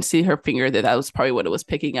 I didn't see her finger there. That was probably what it was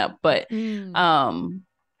picking up. But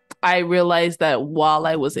I realized that while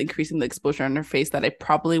I was increasing the exposure on her face, that I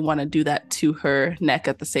probably want to do that to her neck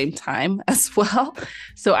at the same time as well.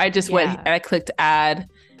 So I just went and I clicked add,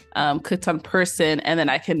 clicked on person, and then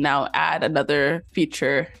I can now add another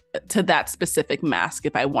feature to that specific mask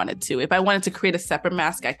if I wanted to. If I wanted to create a separate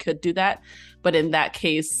mask, I could do that. But in that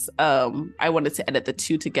case, I wanted to edit the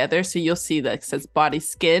two together. So you'll see that it says body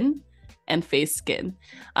skin and face skin.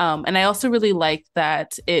 And I also really like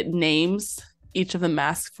that it names each of the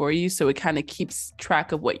masks for you, so it kind of keeps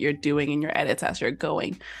track of what you're doing in your edits as you're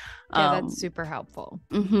going. Yeah, that's super helpful.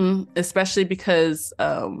 Especially because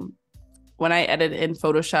when I edit in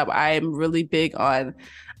Photoshop, I'm really big on,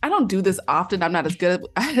 I don't do this often, I'm not as good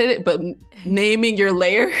at it, but naming your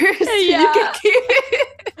layers. Yeah. You can keep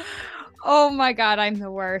it. Oh my God, I'm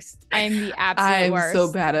the worst. I'm the absolute worst. I'm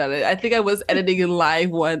so bad at it. I think I was editing in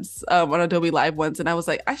Live once, on Adobe Live once, and I was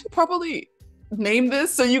like, I should probably name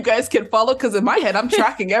this so you guys can follow, because in my head I'm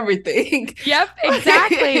tracking everything. Yep,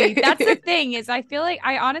 exactly. That's the thing, is I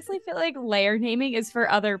honestly feel like layer naming is for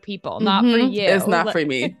other people, not for you. It's not for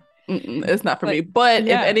me. It's not for me. But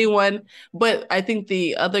if anyone, but I think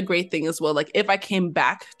the other great thing as well, like if I came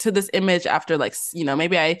back to this image after, like,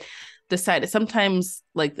 maybe I decided, sometimes,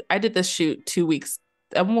 like I did this shoot 2 weeks,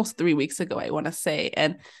 almost 3 weeks ago, I want to say,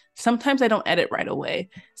 and sometimes I don't edit right away.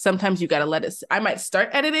 Sometimes you got to let it, I might start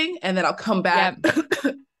editing and then I'll come back,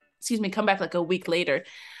 come back like a week later.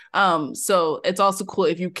 So it's also cool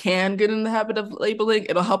if you can get in the habit of labeling,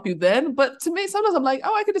 it'll help you then. But to me, sometimes I'm like,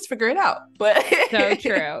 oh, I could just figure it out. But so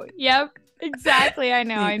true. Yep. Exactly. I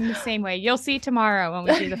know. I'm the same way. You'll see tomorrow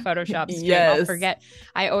when we do the Photoshop stream. I'll forget.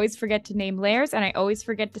 I always forget to name layers, and I always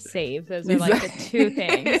forget to save. Those are like the two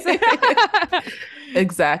things.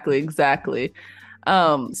 Exactly.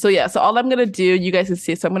 So all I'm gonna do, you guys can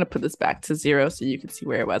see, so I'm gonna put this back to 0 so you can see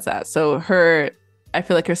where it was at. So I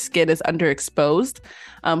feel like her skin is underexposed.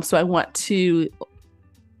 So I want to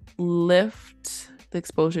lift the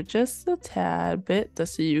exposure just a tad bit,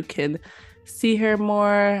 just so you can see her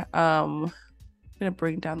more. I'm gonna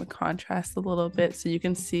bring down the contrast a little bit so you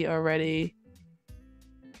can see already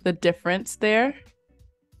the difference there.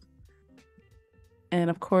 And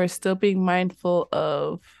of course, still being mindful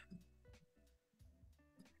of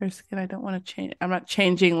her skin. I don't want to change. I'm not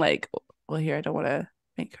changing, like, well, here, I don't want to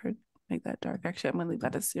make that dark. Actually, I'm gonna leave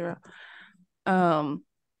that at 0.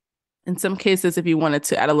 In some cases, if you wanted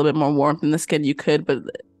to add a little bit more warmth in the skin, you could, but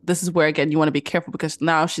this is where, again, you want to be careful because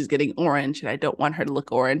now she's getting orange and I don't want her to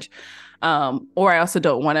look orange. Or I also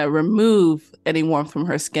don't want to remove any warmth from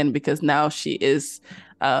her skin because now she's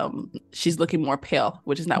looking more pale,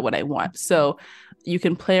 which is not what I want. So you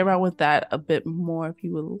can play around with that a bit more if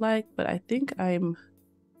you would like, but I think can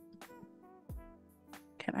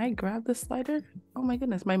I grab the slider? Oh my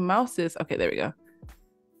goodness, my mouse is, okay, there we go.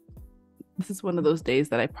 This is one of those days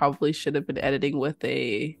that I probably should have been editing with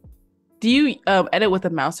do you edit with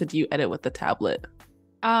a mouse or do you edit with the tablet?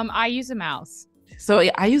 I use a mouse. So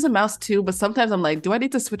yeah, I use a mouse too, but sometimes I'm like, do I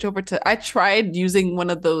need to switch over to, I tried using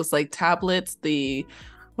one of those like tablets,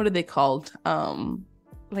 what are they called?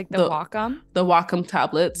 Like the Wacom? The Wacom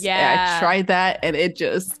tablets. Yeah. I tried that and it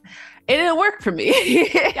didn't work for me.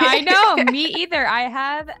 I know, me either. I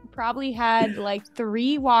have probably had like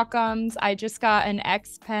 3 Wacoms. I just got an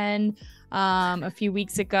X Pen a few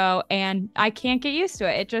weeks ago and I can't get used to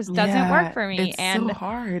it. It just doesn't work for me. It's so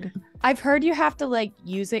hard. I've heard you have to like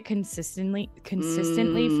use it consistently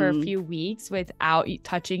for a few weeks without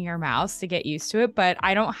touching your mouse to get used to it, but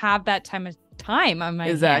I don't have that time on my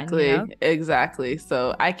hand, you know? Exactly.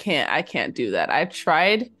 So I can't do that. I've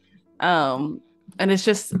tried and it's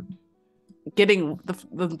just getting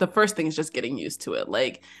the first thing is just getting used to it.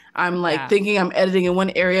 Like I'm like thinking I'm editing in one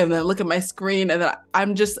area and then I look at my screen and then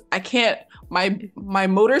I can't, my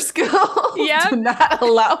motor skill do not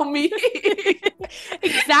allow me.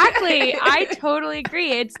 Exactly. I totally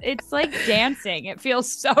agree. It's like dancing. It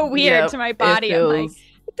feels so weird to my body. I'm like,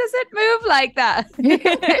 it doesn't move like that.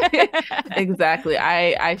 Exactly.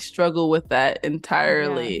 I struggle with that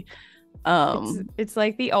entirely. It's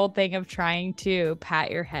like the old thing of trying to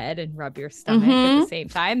pat your head and rub your stomach at the same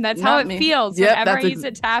time. That's how it feels whenever I use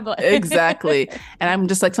a tablet. Exactly. And I'm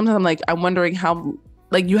just like, sometimes I'm like, I'm wondering how,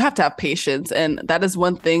 like, you have to have patience. And that is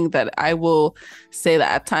one thing that I will say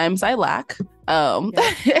that at times I lack.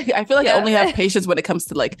 I feel like I only have patience when it comes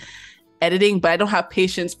to like editing, but I don't have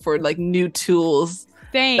patience for like new tools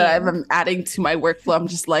that I'm adding to my workflow. I'm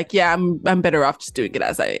just like, I'm better off just doing it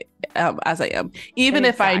as I am. Even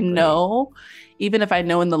if I know in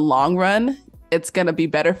the long run, it's going to be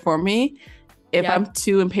better for me. If I'm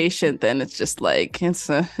too impatient, then it's just like, it's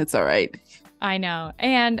all right. I know.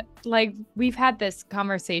 And like we've had this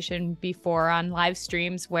conversation before on live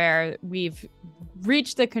streams where we've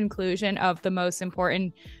reached the conclusion of the most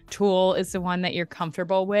important tool is the one that you're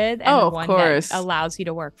comfortable with and the one that allows you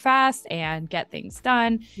to work fast and get things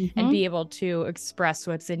done and be able to express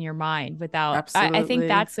what's in your mind without I think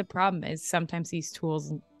that's the problem is sometimes these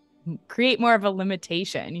tools create more of a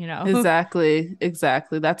limitation, you know? Exactly.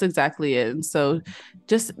 That's exactly it. And so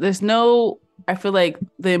just I feel like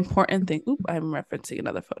the important thing, I'm referencing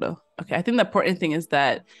another photo. Okay. I think the important thing is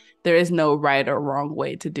that there is no right or wrong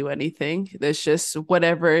way to do anything. There's just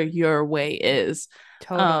whatever your way is.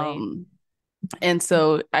 Totally. And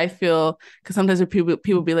so I feel, because sometimes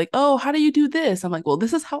people be like, oh, how do you do this? I'm like, well,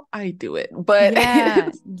 this is how I do it. But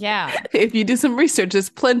if you do some research,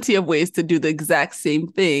 there's plenty of ways to do the exact same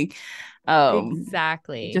thing.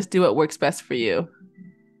 Exactly. Just do what works best for you.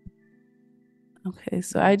 Okay,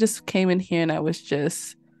 so I just came in here and I was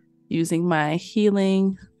just using my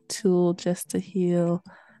healing tool just to heal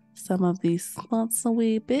some of these spots a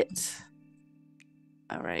wee bit.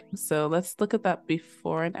 All right, so let's look at that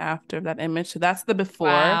before and after of that image. So that's the before.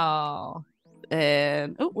 Wow.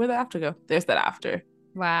 And where'd the after go? There's that after.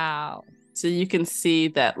 Wow. So you can see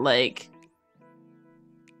that like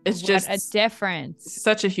it's just a difference.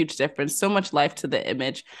 Such a huge difference. So much life to the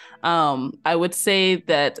image. I would say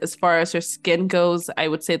that as far as her skin goes, I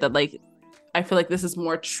would say that like I feel like this is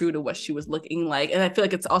more true to what she was looking like. And I feel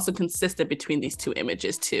like it's also consistent between these two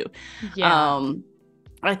images too. Yeah.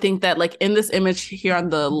 I think that like in this image here on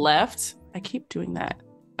the left, I keep doing that.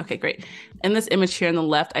 Okay, great. In this image here on the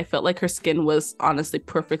left, I felt like her skin was honestly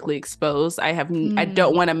perfectly exposed. I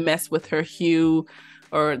don't want to mess with her hue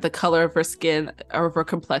or the color of her skin or of her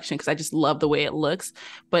complexion because I just love the way it looks.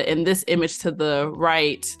 But in this image to the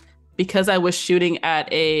right, because I was shooting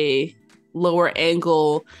at a lower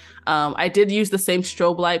angle, I did use the same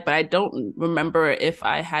strobe light, but I don't remember if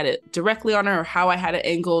I had it directly on her or how I had it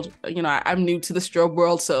angled. You know, I'm new to the strobe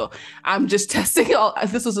world, so I'm just testing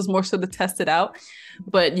this was just more so to test it out.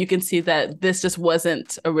 But you can see that this just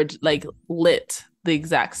wasn't lit the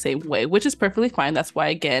exact same way, which is perfectly fine. That's why,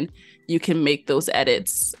 again, you can make those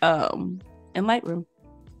edits in Lightroom.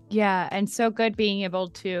 Yeah, and so good being able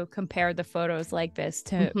to compare the photos like this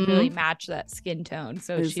to really match that skin tone.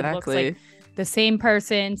 So she looks like the same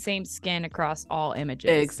person, same skin across all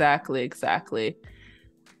images. Exactly.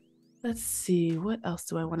 Let's see, what else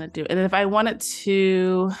do I want to do? And if I wanted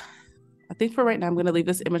to, I think for right now, I'm going to leave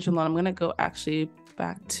this image alone. I'm going to go actually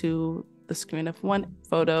back to the screen of one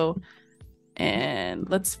photo, and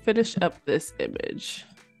let's finish up this image.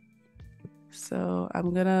 So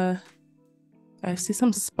I see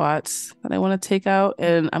some spots that I want to take out,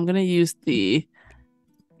 and I'm gonna use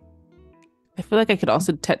I feel like I could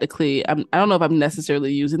also technically, I don't know if I'm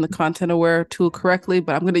necessarily using the content aware tool correctly,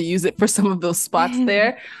 but I'm going to use it for some of those spots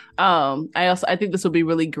there. I think this will be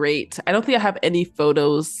really great. I don't think I have any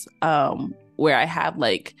photos where I have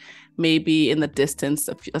like maybe in the distance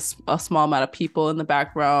a small amount of people in the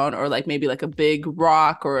background, or like maybe like a big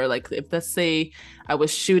rock, or like if, let's say I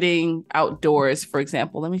was shooting outdoors, for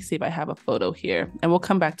example. Let me see if I have a photo here, and we'll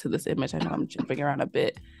come back to this image. I know I'm jumping around a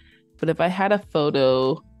bit, but if I had a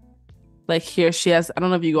photo like here, she has, I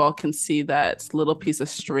don't know if you all can see that little piece of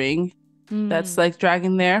string that's like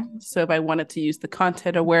dragging there. So if I wanted to use the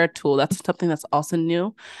content aware tool, that's something that's also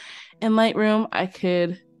new in Lightroom. I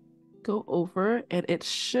could go over and it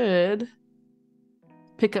should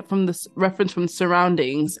pick up from this reference from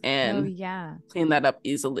surroundings and clean that up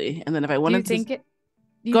easily. And then if I wanted do you think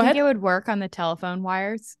ahead. It would work on the telephone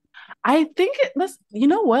wires? I think you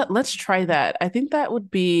know what? Let's try that. I think that would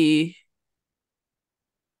be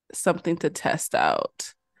something to test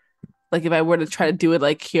out. Like if I were to try to do it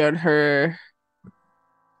like here on her,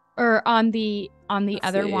 or on the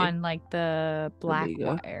other one, like the black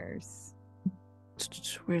wires.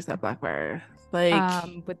 Where's that black wire?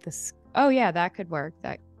 Like with this. Oh yeah, that could work.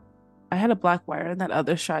 That I had a black wire in that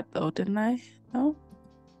other shot though, didn't I? No.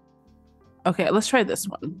 Okay, let's try this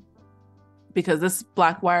one, because this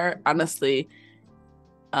black wire honestly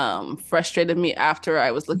frustrated me after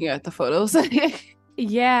I was looking at the photos.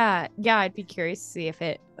 Yeah, I'd be curious to see if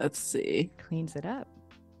it cleans it up.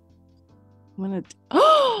 I'm gonna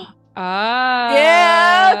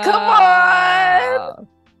yeah, come on.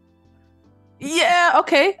 Yeah,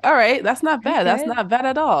 okay, all right, that's not bad. That's not bad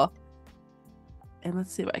at all. And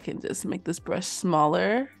let's see if I can just make this brush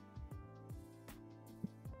smaller.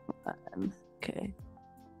 Okay.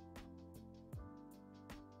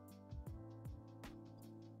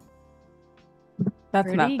 That's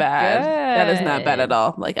pretty not bad. Good. That is not bad at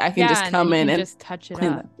all. Like I can just come in and just touch it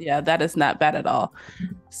up. Yeah, that is not bad at all.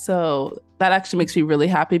 So that actually makes me really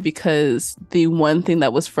happy, because the one thing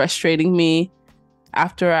that was frustrating me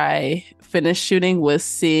after I finished shooting was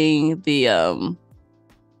seeing the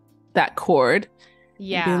that cord.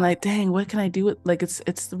 Yeah. Being like, dang, what can I do with, like,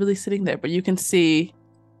 it's really sitting there, but you can see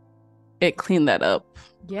it cleaned that up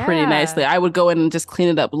pretty nicely. I would go in and just clean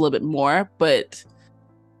it up a little bit more, but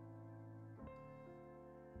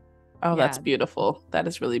that's beautiful. That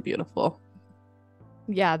is really beautiful.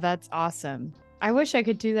 Yeah, that's awesome. I wish I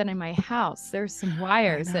could do that in my house. There's some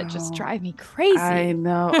wires that just drive me crazy. I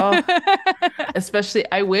know. Oh, especially,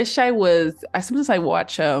 I wish I sometimes I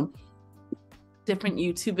watch different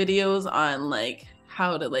YouTube videos on like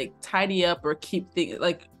how to like tidy up or keep things,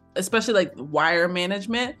 like especially like wire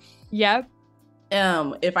management. Yep.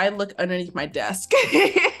 If I look underneath my desk.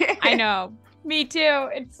 I know. Me too.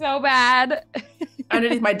 It's so bad.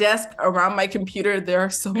 Underneath my desk, around my computer, there are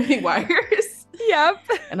so many wires. Yep.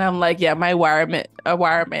 And I'm like, yeah, my wire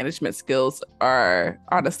management skills are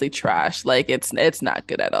honestly trash. Like it's not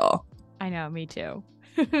good at all. I know, me too.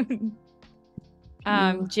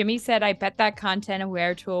 Jimmy said, I bet that content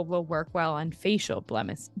aware tool will work well on facial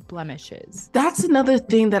blemishes. That's another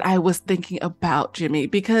thing that I was thinking about, Jimmy,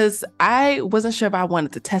 because I wasn't sure if I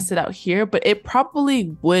wanted to test it out here, but it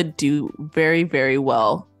probably would do very, very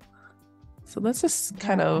well. So let's just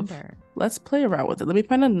let's play around with it. Let me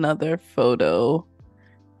find another photo.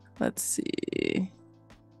 Let's see.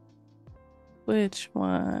 Which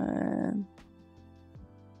one?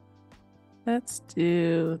 Let's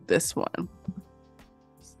do this one.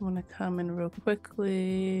 I want to come in real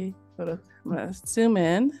quickly. I'm going to zoom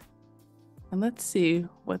in and let's see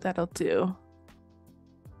what that'll do.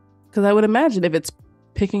 Because I would imagine if it's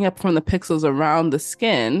picking up from the pixels around the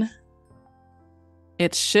skin,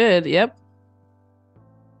 it should,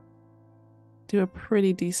 do a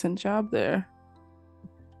pretty decent job there.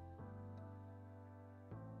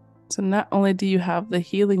 So not only do you have the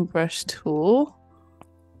healing brush tool,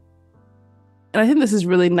 and I think this is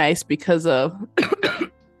really nice because of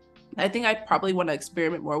I think I probably want to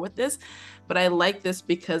experiment more with this, but I like this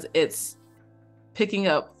because it's picking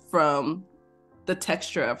up from the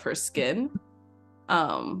texture of her skin.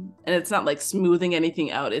 And it's not like smoothing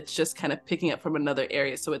anything out. It's just kind of picking up from another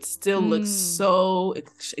area. So it still looks so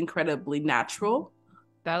incredibly natural.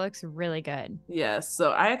 That looks really good. Yeah.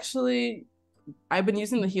 So I've been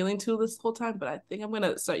using the healing tool this whole time, but I think I'm going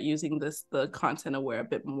to start using the content aware a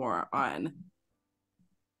bit more on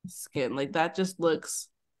skin. Like that just looks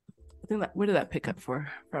I think that, where did that pick up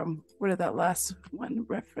from? Where did that last one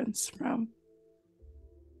reference from?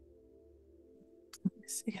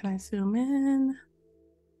 Let's see, can I zoom in?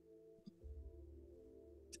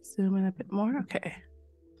 Zoom in a bit more. Okay.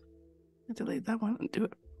 I'll delete that one and do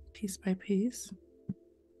it piece by piece.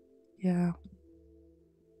 Yeah.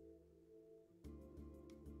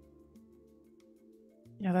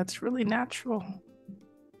 Yeah, that's really natural.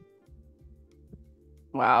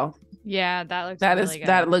 Wow. Yeah, that looks That good.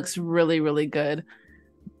 that looks really, really good.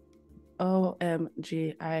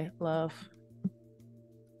 OMG, I love.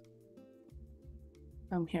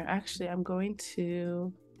 Here, actually, I'm going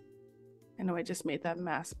to, I know I just made that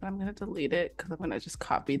mask, but I'm going to delete it because I'm going to just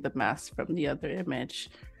copy the mask from the other image.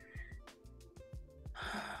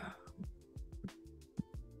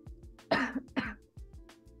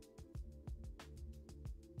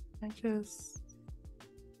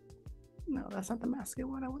 No, that's not the mask I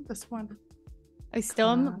want. I want this one. I still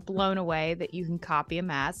am blown away that you can copy a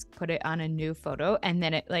mask, put it on a new photo, and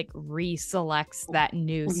then it like reselects that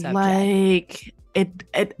new subject. Like it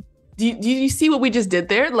do you see what we just did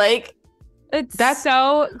there? Like, that's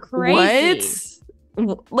so crazy.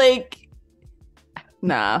 What? Like,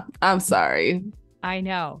 nah, I'm sorry. I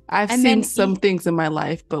know. I've seen some things in my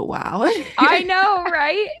life, but wow. I know,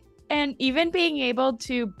 right? And even being able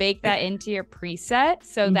to bake that into your preset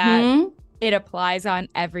so that it applies on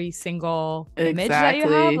every single image that you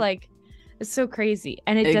have, like, it's so crazy.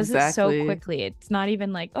 And it does it so quickly. It's not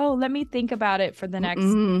even like, oh, let me think about it for the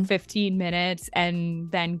next 15 minutes and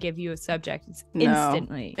then give you a subject. It's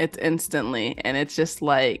instantly. It's instantly. And it's just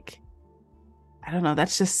like, I don't know.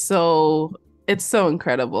 That's just so, it's so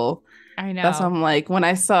incredible. I know. That's what I'm like, when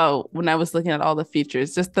I was looking at all the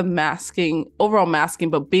features, just the masking, overall masking,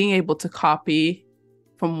 but being able to copy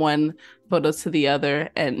from one photo to the other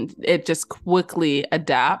and it just quickly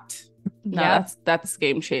adapt. No, that's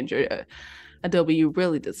game changer. Adobe, you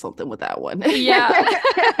really did something with that one. Yeah.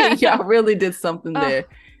 Y'all really did something there.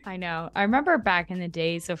 I know. I remember back in the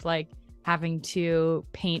days of like having to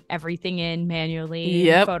paint everything in manually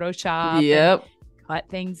in Photoshop and cut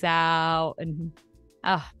things out and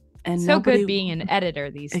so good being an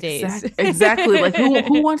editor these days. Exactly. Like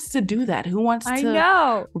who wants to do that? Who wants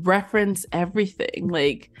to reference everything?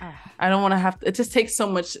 Like I don't want to have to, it just takes so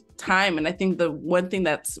much time. And I think the one thing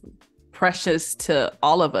that's precious to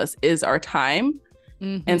all of us is our time.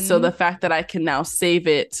 And so the fact that I can now save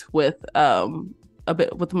it with a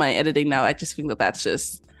bit with my editing now, I just think that that's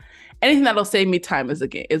just anything that'll save me time is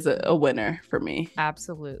a winner for me.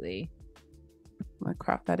 Absolutely. I'm gonna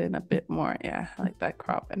crop that in a bit more. Yeah, I like that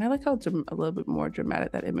crop. And I like how a little bit more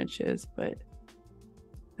dramatic that image is, but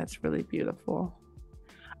that's really beautiful.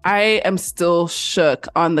 I am still shook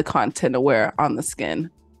on the content aware on the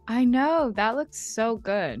skin. I know. That looks so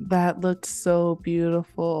good. That looks so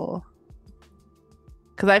beautiful.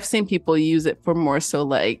 Because I've seen people use it for more so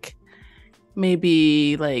like,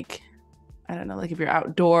 maybe like, I don't know, like if you're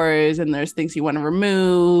outdoors and there's things you want to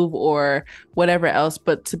remove or whatever else,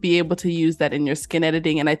 but to be able to use that in your skin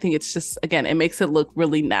editing. And I think it's just, again, it makes it look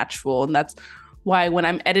really natural. And that's why when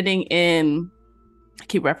I'm editing in, I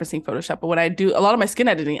keep referencing Photoshop, but when I do, a lot of my skin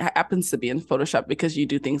editing happens to be in Photoshop because you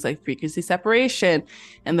do things like frequency separation.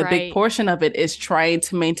 And the big portion of it is trying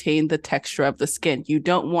to maintain the texture of the skin. You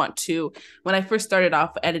don't want to, when I first started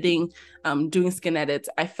off editing, doing skin edits,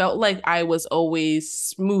 I felt like I was always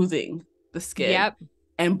smoothing the skin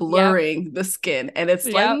and blurring the skin, and it's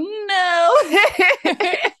like no.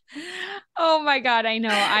 Oh my god, I know.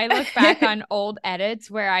 I look back on old edits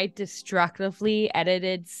where I destructively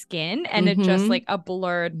edited skin and it's just like a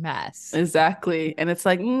blurred mess. Exactly. And it's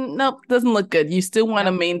like nope, doesn't look good. You still want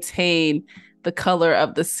to maintain the color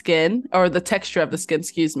of the skin or the texture of the skin,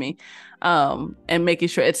 excuse me, and making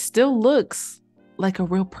sure it still looks like a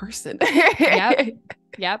real person.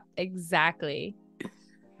 Yep, exactly.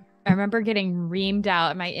 I remember getting reamed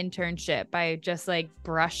out at my internship. I just like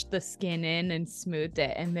brushed the skin in and smoothed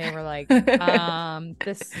it. And they were like,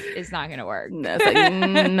 this is not going to work. No, it's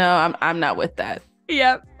like, no, I'm not with that.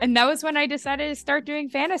 Yep. And that was when I decided to start doing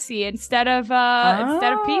fantasy instead of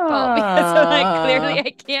people, because I'm like, clearly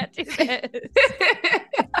I can't do this.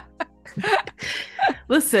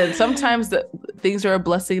 Listen, sometimes things are a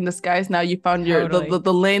blessing in disguise. Now you found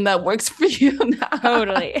the lane that works for you now.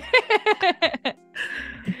 Totally.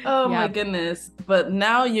 Oh my goodness. But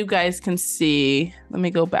now you guys can see, let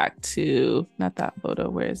me go back to, not that photo,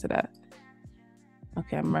 where is it at?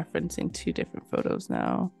 Okay, I'm referencing two different photos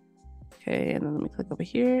now. Okay, and then let me click over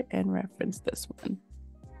here and reference this one.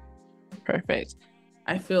 Perfect.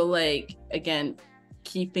 I feel like, again,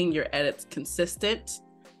 keeping your edits consistent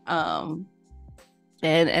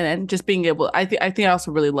and just being able, I think I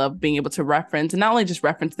also really love being able to reference, and not only just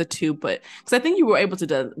reference the two, but because I think you were able to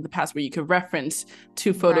do in the past where you could reference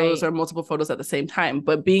two photos or multiple photos at the same time,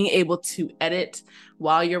 but being able to edit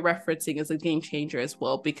while you're referencing is a game changer as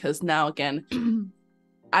well, because now again,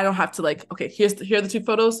 I don't have to like, okay, here are the two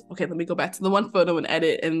photos. Okay, let me go back to the one photo and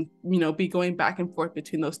edit, and be going back and forth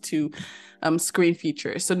between those two screen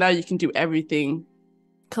features. So now you can do everything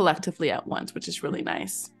collectively at once, which is really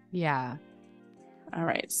nice. Yeah. All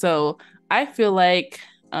right. So I feel like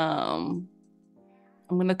I'm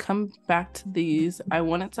gonna come back to these. I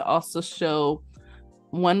wanted to also show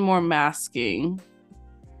one more masking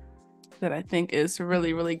that I think is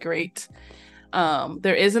really, really great.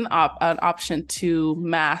 There is an option to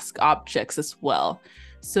mask objects as well.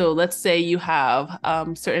 So let's say you have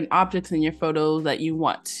certain objects in your photo that you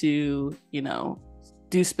want to,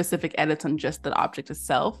 do specific edits on just the object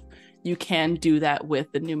itself. You can do that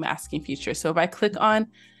with the new masking feature. So if I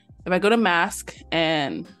go to mask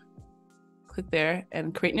and click there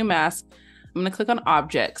and create new mask, I'm going to click on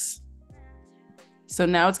objects. So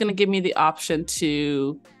now it's going to give me the option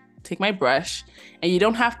to take my brush, and you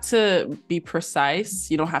don't have to be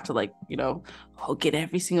precise. You don't have to get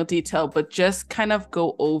every single detail, but just kind of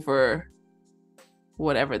go over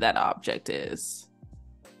whatever that object is.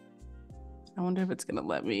 I wonder if it's going to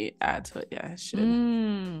let me add to it. Yeah, it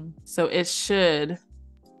should. So it should.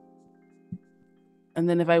 And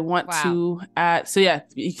then if I want to add, so yeah,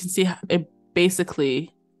 you can see it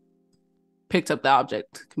basically picked up the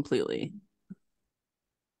object completely.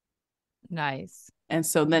 Nice. And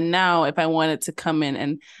so then now if I wanted to come in,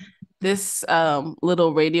 and this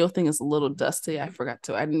little radio thing is a little dusty. I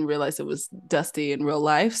didn't realize it was dusty in real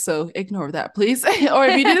life. So ignore that, please. Or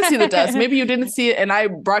if you didn't see the dust, maybe you didn't see it and I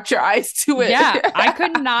brought your eyes to it. Yeah, I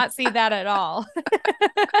could not see that at all.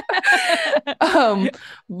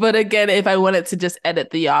 But again, if I wanted to just edit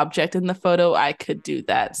the object in the photo, I could do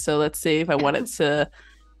that. So let's say if I wanted to,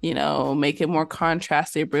 make it more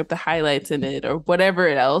contrasty, bring up the highlights in it or whatever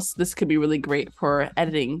else, this could be really great for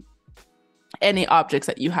editing any objects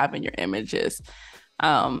that you have in your images.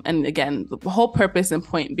 And again, the whole purpose and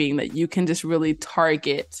point being that you can just really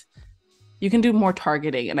target, you can do more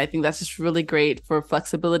targeting. And I think that's just really great for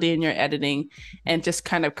flexibility in your editing, and just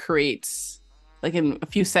kind of creates, like in a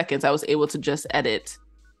few seconds, I was able to just edit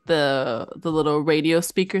the little radio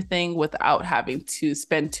speaker thing without having to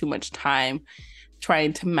spend too much time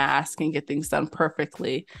trying to mask and get things done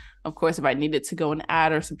perfectly. Of course, if I needed to go and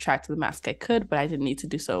add or subtract to the mask, I could, but I didn't need to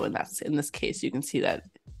do so. And that's in this case, you can see that,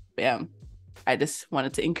 bam, I just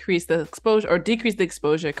wanted to increase the exposure or decrease the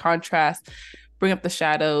exposure, contrast, bring up the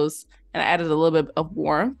shadows, and I added a little bit of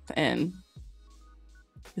warmth, and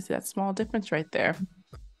you see that small difference right there.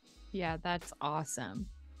 Yeah, that's awesome.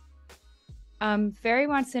 Ferry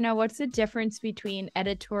wants to know, what's the difference between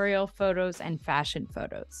editorial photos and fashion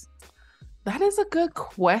photos? That is a good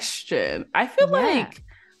question. I feel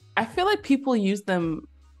like people use them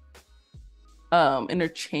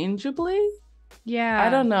interchangeably. Yeah. I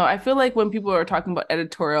don't know. I feel like when people are talking about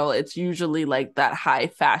editorial, it's usually like that high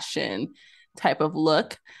fashion type of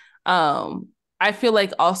look. I feel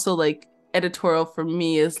like also like editorial for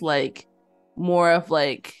me is like more of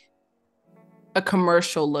like a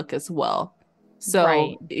commercial look as well.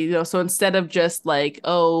 So, so instead of just like,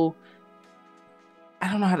 oh,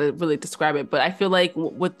 I don't know how to really describe it, but I feel like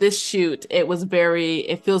with this shoot,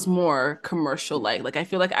 it feels more commercial like. Like I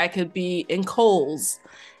feel like I could be in Kohl's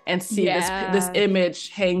and see this image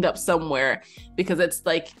hanged up somewhere, because it's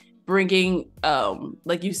like bringing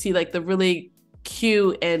like you see like the really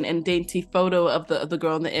cute and dainty photo of the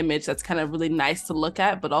girl in the image that's kind of really nice to look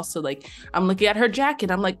at, but also like I'm looking at her jacket,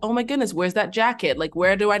 I'm like, oh my goodness, where's that jacket? Like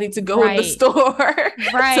where do I need to go in the store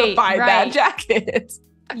to find that jacket?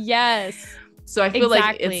 Yes. So I feel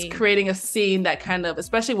like it's creating a scene that kind of,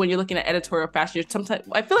 especially when you're looking at editorial fashion, sometimes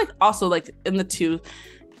I feel like also like in the two,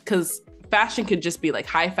 because fashion could just be like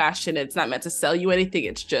high fashion. It's not meant to sell you anything.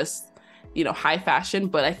 It's just, high fashion.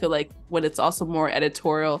 But I feel like when it's also more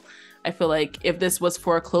editorial, I feel like if this was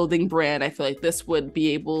for a clothing brand, I feel like this would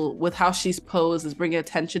be able, with how she's posed, is bringing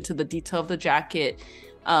attention to the detail of the jacket.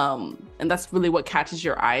 And that's really what catches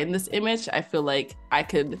your eye in this image. I feel like I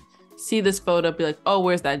could see this photo, be like, oh,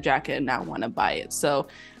 where's that jacket, and now want to buy it. So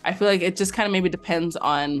I feel like it just kind of maybe depends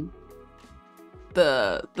on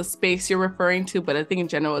the space you're referring to, but I think in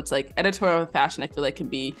general it's like editorial and fashion I feel like can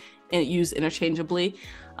be used interchangeably.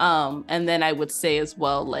 And then I would say as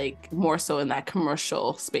well, like more so in that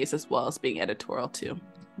commercial space as well as being editorial too.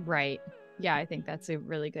 Right. Yeah, I think that's a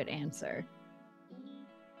really good answer.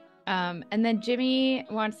 And then Jimmy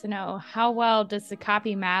wants to know, how well does the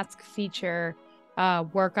copy mask feature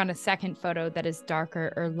work on a second photo that is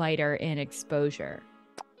darker or lighter in exposure.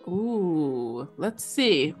 Ooh, let's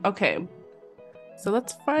see. Okay, so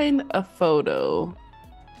let's find a photo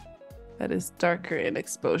that is darker in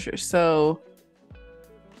exposure. So,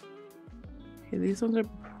 okay, these ones are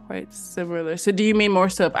quite similar. So do you mean more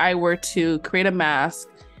so if I were to create a mask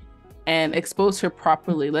and expose her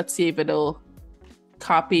properly, let's see if it'll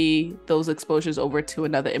copy those exposures over to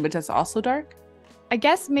another image that's also dark? I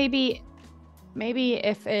guess maybe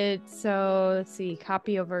if it's, so let's see,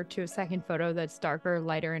 copy over to a second photo that's darker,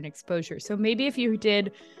 lighter in exposure. So maybe if you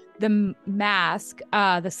did the mask,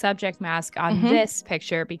 the subject mask on this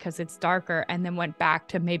picture because it's darker, and then went back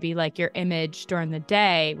to maybe like your image during the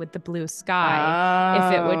day with the blue sky,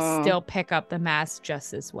 if it would still pick up the mask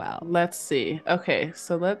just as well. Let's see. Okay,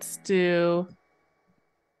 so let's do,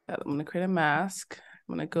 I'm gonna create a mask.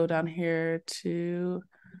 I'm gonna go down here to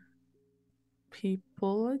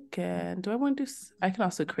people again. Do I want to do, I can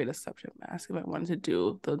also create a subject mask if I wanted to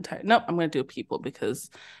do the entire, nope, I'm gonna do people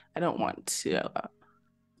because I don't want to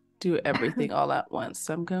do everything all at once.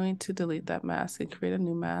 So I'm going to delete that mask and create a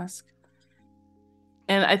new mask.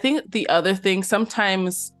 And I think the other thing,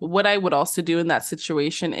 sometimes what I would also do in that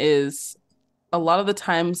situation is a lot of the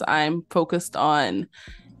times I'm focused on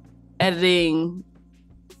editing.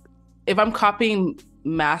 If I'm copying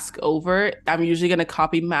mask over, I'm usually going to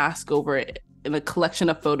copy mask over in a collection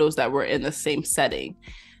of photos that were in the same setting.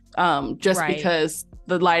 Just because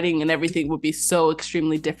the lighting and everything would be so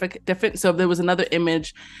extremely different. So if there was another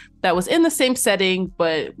image that was in the same setting,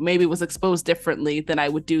 but maybe was exposed differently, then I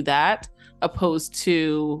would do that, opposed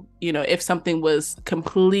to, you know, if something was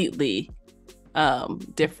completely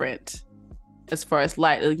different as far as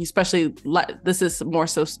light, especially light. This is more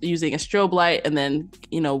so using a strobe light, and then,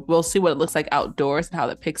 you know, we'll see what it looks like outdoors and how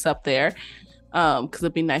that picks up there. Because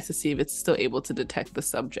it'd be nice to see if it's still able to detect the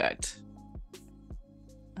subject.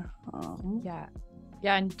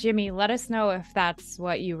 Yeah, and Jimmy, let us know if that's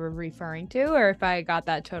what you were referring to or if I got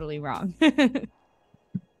that totally wrong. I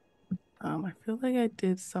feel like I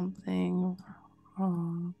did something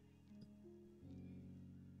wrong.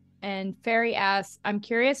 And Ferry asks, I'm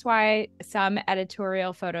curious why some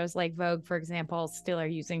editorial photos like Vogue, for example, still are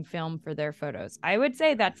using film for their photos. I would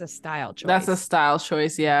say that's a style choice. That's a style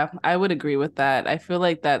choice, yeah. I would agree with that. I feel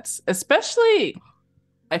like that's, especially,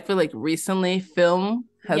 I feel like recently film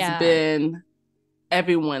has been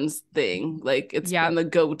everyone's thing. Like it's been the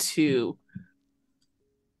go-to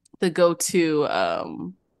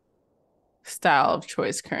style of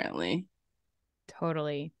choice currently.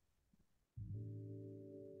 Totally.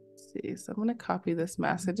 Let's see, so I'm gonna copy this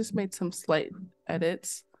mask. I just made some slight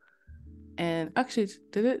edits, and actually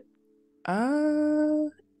did it.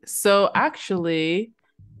 So actually,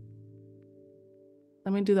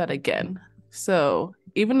 let me do that again. So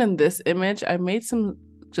even in this image, I made some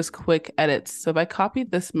just quick edits. So if I copied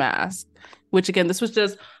this mask, which again, this was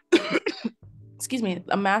just, excuse me,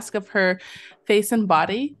 a mask of her face and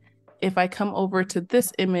body. If I come over to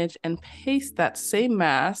this image and paste that same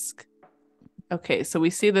mask, okay, so we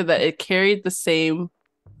see that it carried the same,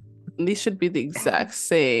 these should be the exact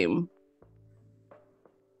same.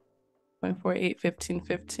 0.48, 15,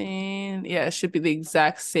 15. Yeah, it should be the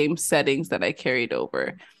exact same settings that I carried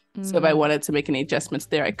over. So if I wanted to make any adjustments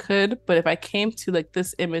there, I could. But if I came to like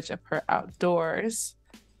this image of her outdoors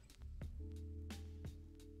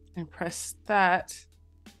and press that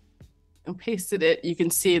and pasted it, you can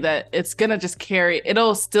see that it's gonna just carry,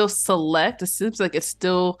 it'll still select. It seems like it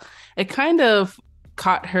kind of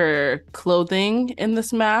caught her clothing in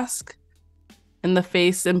this mask, in the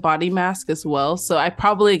face and body mask as well. So I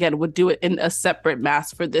probably, again, would do it in a separate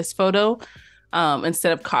mask for this photo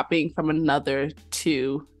instead of copying from another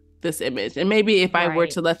to this image. And maybe if I were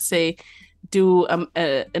to, let's say, do an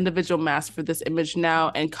individual mask for this image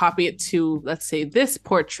now and copy it to, let's say, this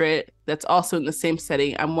portrait that's also in the same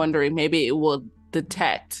setting, I'm wondering maybe it will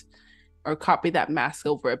detect or copy that mask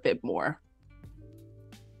over a bit more.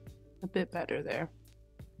 A bit better there.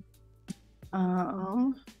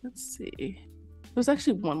 Let's see. There's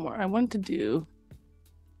actually one more I wanted to do.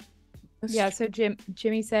 So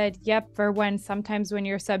Jimmy said, yep, for sometimes when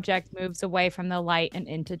your subject moves away from the light and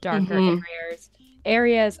into darker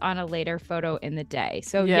areas on a later photo in the day.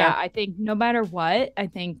 So I think no matter what, I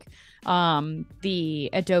think the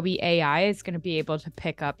Adobe AI is going to be able to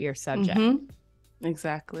pick up your subject.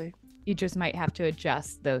 Exactly. You just might have to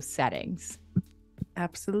adjust those settings.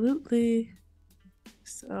 Absolutely.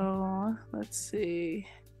 So let's see.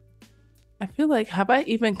 I feel like, have I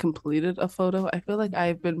even completed a photo? I feel like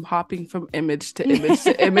I've been hopping from image to image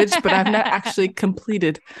to image, but I've not actually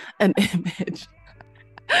completed an image.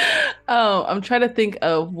 I'm trying to think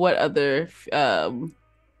of what other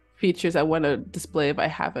features I want to display if I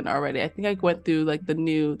haven't already. I think I went through like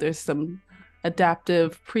there's some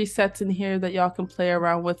adaptive presets in here that y'all can play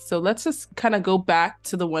around with. So let's just kind of go back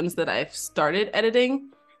to the ones that I've started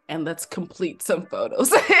editing and let's complete some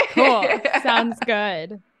photos. Cool. Sounds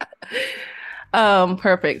good.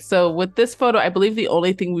 Perfect. So with this photo, I believe the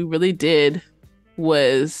only thing we really did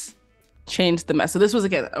was change the mess. So this was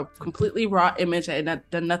again a completely raw image. I had not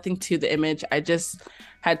done nothing to the image. I just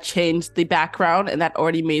had changed the background, and that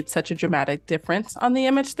already made such a dramatic difference on the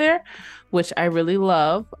image there, which I really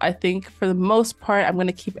love. I think for the most part, I'm going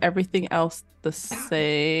to keep everything else the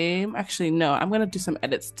same. Actually, no, I'm going to do some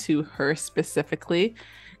edits to her specifically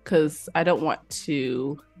because I don't want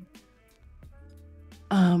to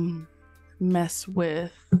mess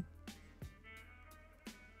with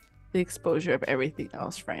the exposure of everything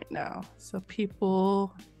else right now. So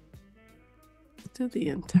people, let's do the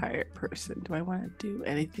entire person. Do I want to do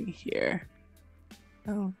anything here?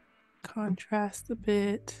 Oh, contrast a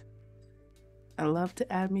bit. I love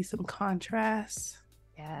to add me some contrast.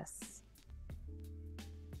 Yes.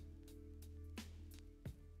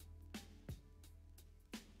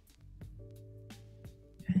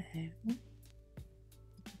 Okay.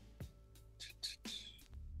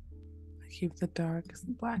 Keep the darks,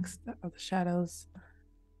 the blacks, the shadows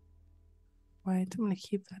white. I'm going to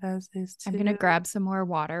keep that as is too. I'm going to grab some more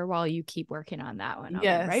water while you keep working on that one. I'll be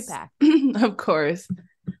right back. Of course.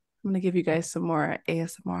 I'm going to give you guys some more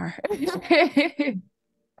ASMR.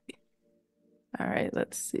 All right,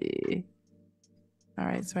 let's see. All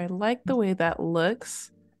right, so I like the way that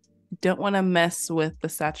looks. Don't want to mess with the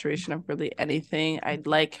saturation of really anything. I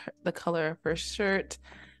like the color of her shirt.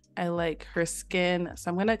 I like her skin.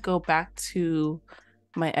 So I'm going to go back to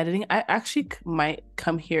my editing. I actually might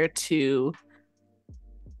come here to,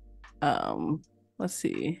 let's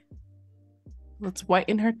see. Let's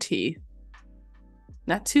whiten her teeth.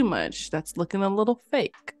 Not too much. That's looking a little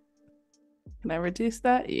fake. Can I reduce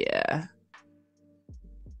that? Yeah.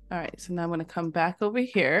 All right. So now I'm going to come back over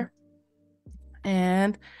here.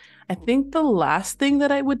 And I think the last thing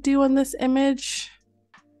that I would do on this image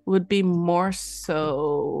would be more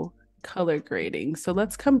so color grading. So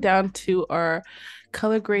let's come down to our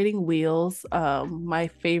color grading wheels, my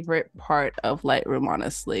favorite part of Lightroom,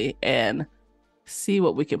 honestly, and see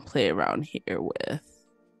what we can play around here with.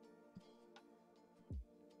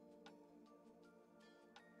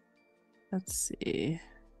 Let's see.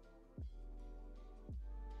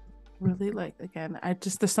 Really like, again,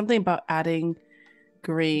 there's something about adding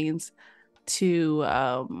greens to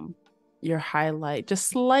your highlight just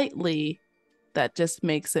slightly that just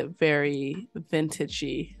makes it very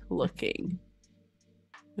vintagey looking,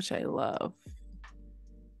 which I love.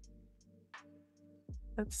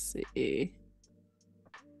 Let's see.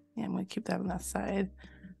 Yeah, I'm gonna keep that on that side.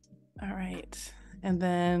 All right, and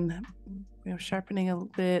then we're sharpening a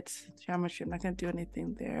bit. Geometry, I'm not gonna do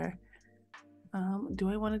anything there. Do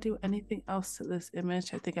I want to do anything else to this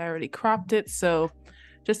image? I think I already cropped it. So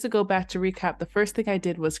just to go back to recap, the first thing I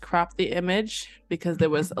did was crop the image because there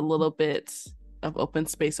was a little bit of open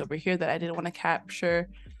space over here that I didn't want to capture.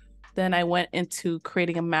 Then I went into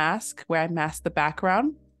creating a mask where I masked the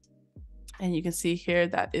background. And you can see here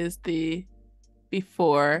that is the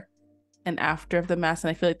before and after of the mask.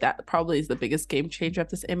 And I feel like that probably is the biggest game changer of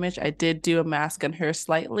this image. I did do a mask on her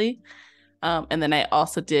slightly. And then I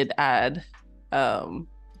also did add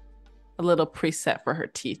a little preset for her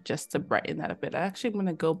teeth just to brighten that a bit. I actually am going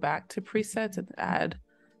to go back to presets and add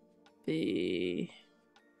it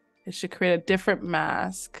should create a different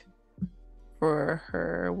mask for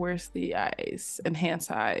her. Where's the eyes? Enhance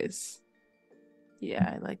eyes.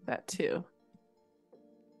 Yeah, I like that too.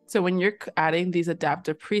 So when you're adding these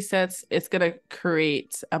adaptive presets, it's going to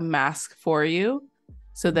create a mask for you.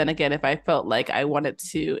 So then again, if I felt like I wanted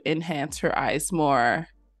to enhance her eyes more,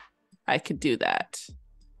 I could do that.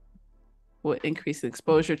 With increasing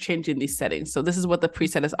exposure, changing these settings. So this is what the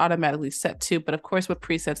preset is automatically set to. But of course, with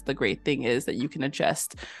presets, the great thing is that you can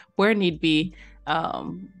adjust where need be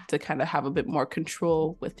to kind of have a bit more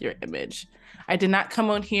control with your image. I did not come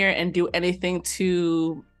on here and do anything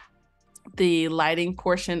to the lighting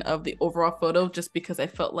portion of the overall photo just because I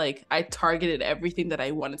felt like I targeted everything that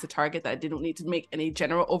I wanted to target, that I didn't need to make any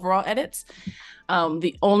general overall edits.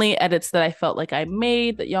 The only edits that I felt like I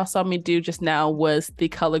made that y'all saw me do just now was the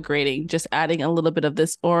color grading, just adding a little bit of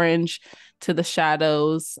this orange to the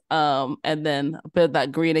shadows, and then a bit of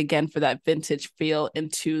that green again for that vintage feel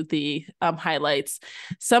into the highlights.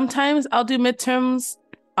 Sometimes I'll do midterms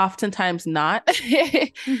oftentimes not.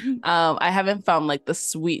 I haven't found like the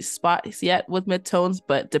sweet spots yet with midtones,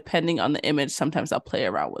 but depending on the image, sometimes I'll play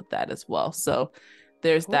around with that as well. So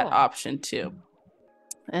there's that option too.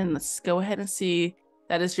 And let's go ahead and see.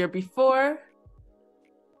 That is your before,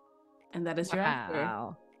 and that is your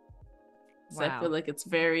after. So I feel like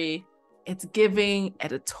it's giving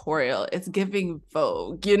editorial. It's giving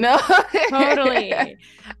Vogue, you know? Totally.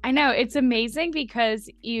 I know. It's amazing because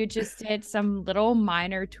you just did some little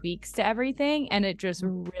minor tweaks to everything and it just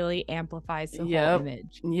really amplifies the whole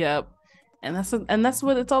image. Yep. And that's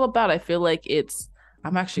what it's all about. I feel like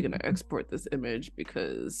I'm actually going to export this image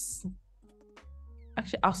because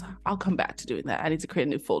actually I'll come back to doing that. I need to create a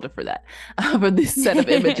new folder for that, for this set of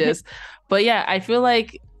images. But yeah, I feel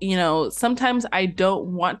like, you know, sometimes I don't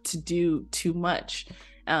want to do too much.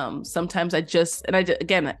 Sometimes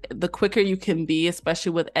again, the quicker you can be,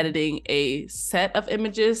 especially with editing a set of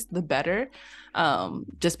images, the better.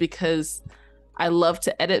 Just because I love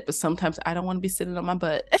to edit, but sometimes I don't want to be sitting on my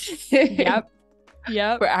butt. Yep.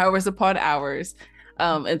 For hours upon hours.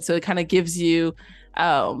 And so it kind of gives you,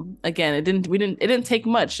 again, it didn't take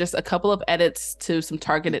much, just a couple of edits to some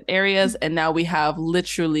targeted areas, and now we have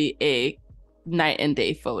literally a night and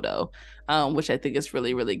day photo, which I think is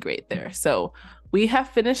really, really great there. So we have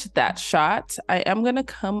finished that shot. I am gonna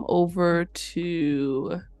come over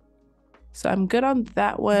to, so I'm good on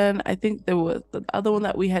that one. I think there was the other one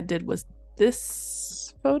that we did was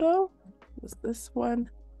this photo. Was this one?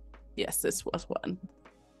 Yes, this was one.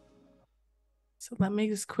 So let me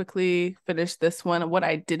just quickly finish this one. What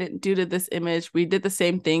I didn't do to this image, we did the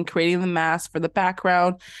same thing, creating the mask for the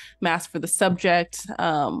background, mask for the subject.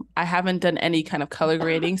 I haven't done any kind of color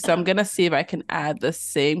grading, so I'm gonna see if I can add the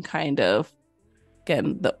same kind of,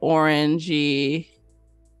 again, the orangey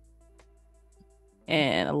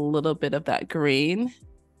and a little bit of that green.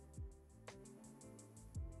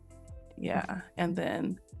 Yeah, and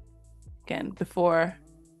then again, before,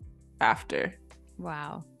 after.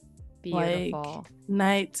 Wow. Beautiful. Like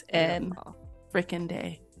night and freaking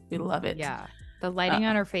day. We love it. Yeah. The lighting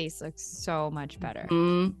on her face looks so much better.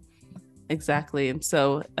 Exactly. And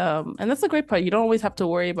so, and that's the great part. You don't always have to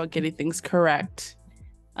worry about getting things correct.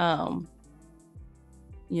 You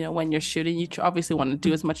know, when you're shooting, you obviously want to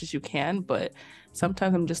do as much as you can, but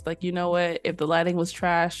sometimes I'm just like, you know what, if the lighting was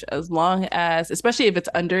trash, as long as, especially if it's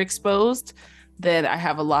underexposed, then I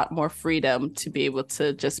have a lot more freedom to be able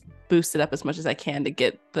to just boost it up as much as I can to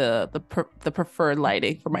get the preferred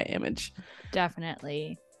lighting for my image.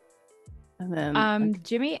 Definitely. And then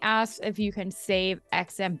Jimmy asks if you can save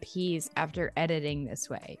XMPs after editing this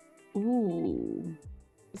way. Ooh.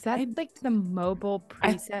 Is that like the mobile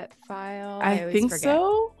preset file? I think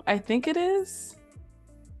so. I think it is.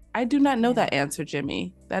 I do not know that answer,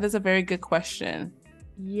 Jimmy. That is a very good question.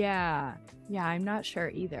 Yeah. Yeah, I'm not sure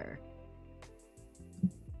either.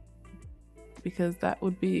 Because that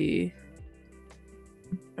would be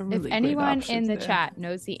a really If anyone in the chat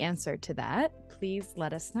knows the answer to that, please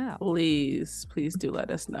let us know. Please do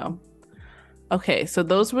let us know. Okay, so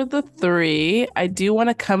those were the three. I do want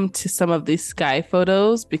to come to some of these sky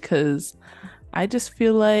photos because I just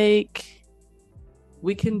feel like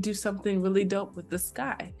we can do something really dope with the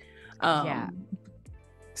sky.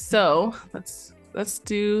 So let's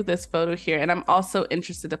do this photo here. And I'm also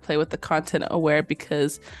interested to play with the content aware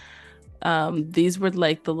because these were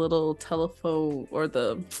like the little telephone or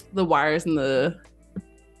the wires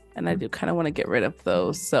and I do kind of want to get rid of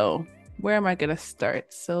those. So where am I gonna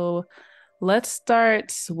start? So let's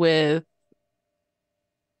start with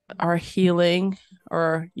our healing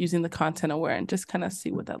or using the content aware and just kind of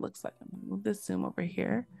see what that looks like. I'm gonna move this zoom over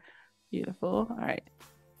here. Beautiful. All right,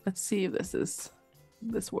 let's see if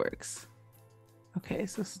this works. Okay,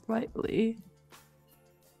 so slightly.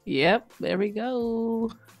 Yep, there we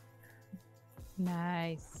go.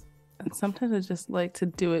 Nice. And sometimes I just like to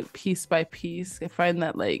do it piece by piece. I find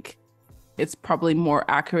that like it's probably more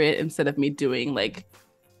accurate instead of me doing like,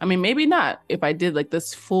 I mean, maybe not if I did like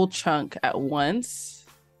this full chunk at once.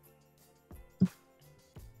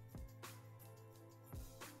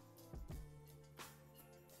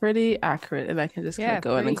 Pretty accurate, and I can just kind of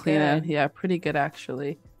go in and clean it. Yeah, pretty good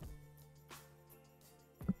actually.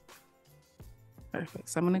 Perfect.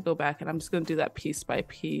 So I'm gonna go back and I'm just gonna do that piece by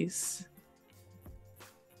piece.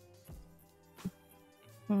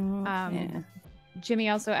 Jimmy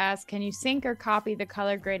also asked, can you sync or copy the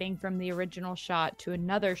color grading from the original shot to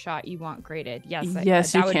another shot you want graded?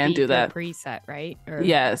 Yes, you can do that. Preset, right?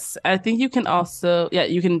 Yes, I think you can also,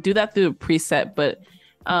 you can do that through a preset, but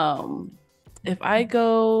if I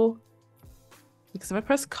go, because if I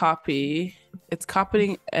press copy, it's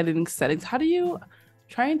copying editing settings. How do you, I'm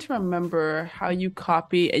trying to remember how you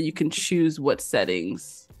copy and you can choose what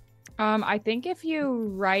settings. I think if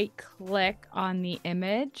you right click on the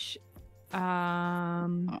image,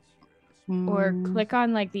 or click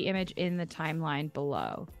on like the image in the timeline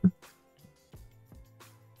below.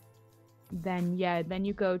 Then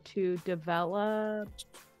you go to develop.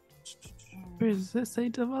 Where does it say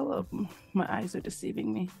develop? My eyes are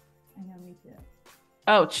deceiving me. I know, me too.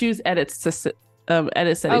 Oh, choose edits to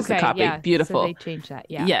edit settings to copy. Yeah. Beautiful. So they changed that.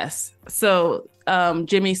 Yeah. Yes. So,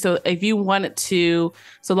 Jimmy, so if you wanted to,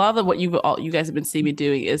 so a lot of what you guys have been seeing me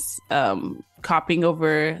doing is copying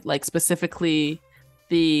over like specifically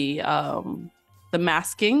the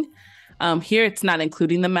masking. Here it's not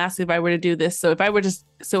including the mask if I were to do this. So if I was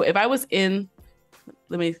in,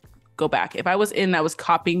 let me go back. If I was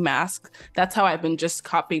copying masks, that's how I've been just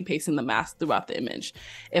copying, pasting the mask throughout the image.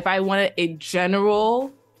 If I wanted a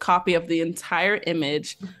general copy of the entire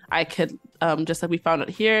image, I could, just like we found it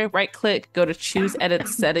here, right click, go to choose edit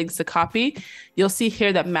settings to copy. You'll see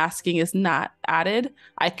here that masking is not added.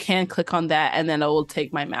 I can click on that and then it will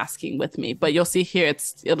take my masking with me. But you'll see here,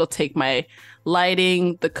 it'll take my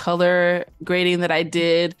lighting, the color grading that I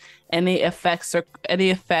did, any effects.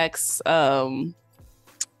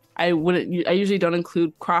 I usually don't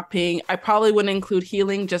include cropping. I probably wouldn't include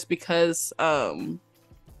healing just because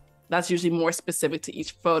that's usually more specific to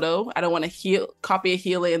each photo. I don't want to copy a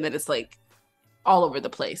healing and then it's like all over the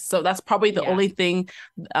place. So that's probably the only thing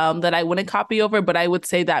that I wouldn't copy over. But I would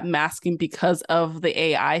say that masking, because of the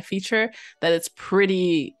AI feature, that it's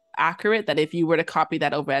pretty accurate, that if you were to copy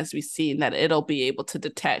that over as we've seen, that it'll be able to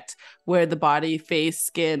detect where the body, face,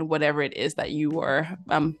 skin, whatever it is that you were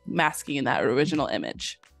masking in that original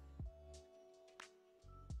image.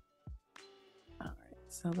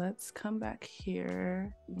 So let's come back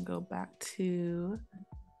here and go back to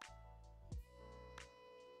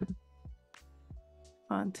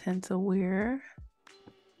content aware.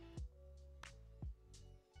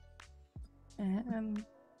 And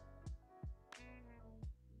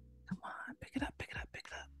come on, pick it up.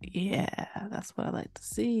 Yeah, that's what I like to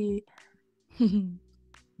see.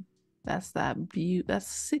 That's that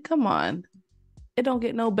beauty. Come on. It don't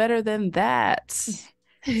get no better than that. So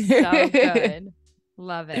good.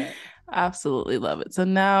 Love it. Absolutely love it. So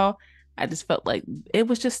now I just felt like it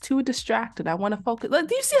was just too distracted. I want to focus. Like,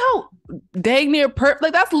 do you see how dang near perfect?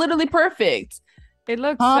 Like, that's literally perfect. It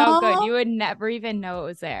looks so good. You would never even know it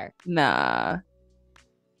was there. Nah.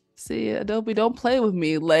 See, Adobe, don't play with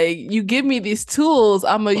me. Like, you give me these tools,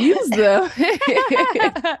 I'm gonna use them.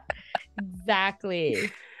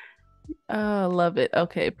 Exactly. Oh, love it.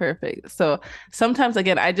 Okay, perfect. So sometimes,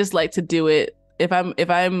 again, I just like to do it if I'm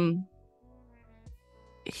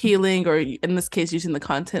healing, or in this case using the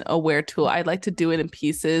content aware tool, I like to do it in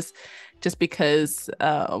pieces just because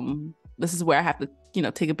this is where I have to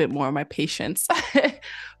take a bit more of my patience.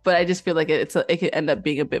 But I just feel like it could end up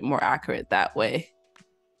being a bit more accurate that way.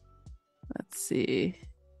 Let's see,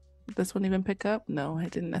 did this one even pick up? No, I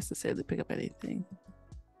didn't necessarily pick up anything.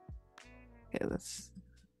 Okay, that's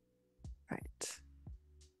right.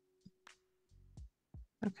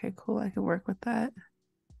 Okay, cool, I can work with that.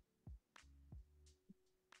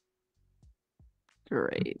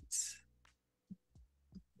 Great.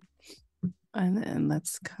 And then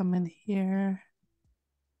let's come in here.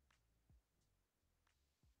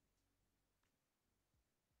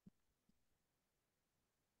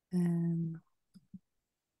 And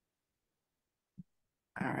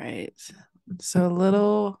all right.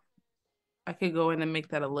 So I could go in and make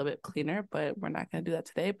that a little bit cleaner, but we're not going to do that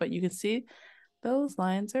today. But you can see those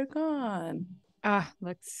lines are gone.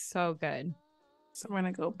 Looks so good. So we're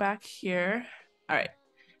going to go back here. All right.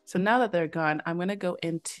 So now that they're gone, I'm going to go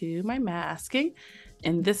into my masking.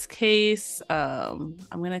 In this case, I'm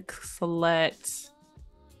going to select,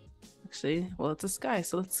 actually, well, it's a sky.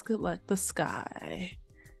 So let's select the sky.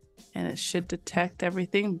 And it should detect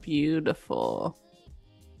everything. Beautiful.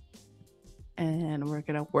 And we're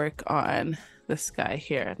going to work on the sky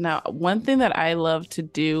here. Now, one thing that I love to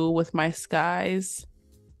do with my skies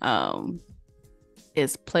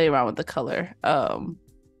is play around with the color.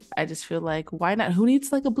 I just feel like, why not? Who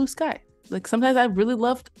needs like a blue sky? Like, sometimes I really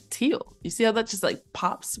loved teal. You see how that just like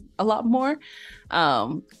pops a lot more?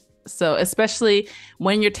 So especially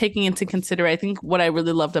when you're taking into consideration, I think what I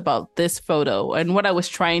really loved about this photo and what I was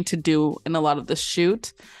trying to do in a lot of the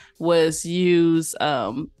shoot was use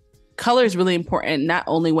color is really important, not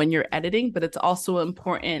only when you're editing, but it's also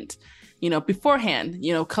important, beforehand.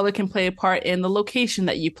 Color can play a part in the location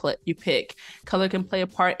that you pick. Color can play a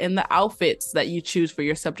part in the outfits that you choose for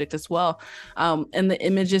your subject as well. And the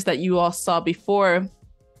images that you all saw before,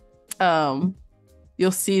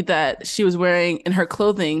 you'll see that she was wearing in her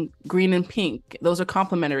clothing green and pink. Those are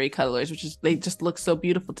complementary colors, which is they just look so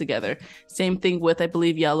beautiful together. Same thing with, I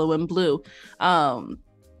believe, yellow and blue. And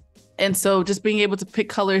so just being able to pick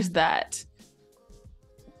colors that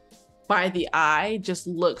by the eye just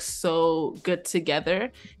look so good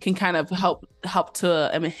together can kind of help to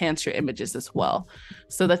enhance your images as well.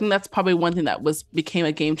 So I think that's probably one thing that became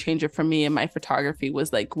a game changer for me in my photography,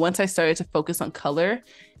 was like once I started to focus on color,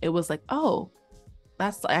 it was like, oh,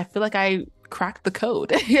 I feel like I cracked the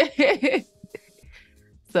code.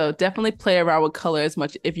 So definitely play around with color as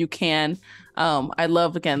much if you can. I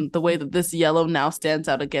love, again, the way that this yellow now stands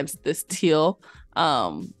out against this teal.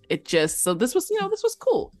 So this was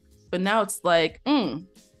cool. But now it's like,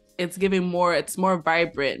 it's giving more, it's more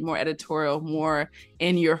vibrant, more editorial, more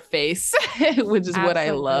in your face, which is what I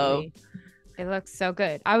love. It looks so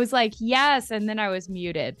good. I was like, yes. And then I was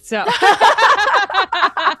muted. So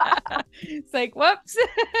it's like, whoops.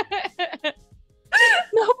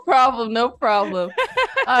 No problem.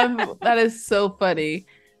 That is so funny.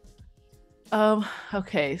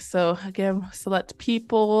 Okay, so again, select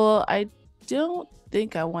people. I don't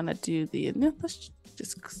think I want to do let's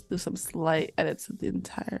just do some slight edits of the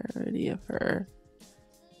entirety of her.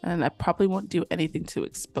 And I probably won't do anything to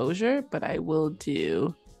exposure, but I will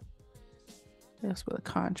do just with a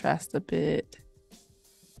contrast a bit.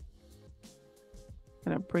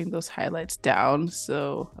 I'm gonna bring those highlights down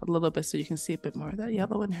a little bit so you can see a bit more of that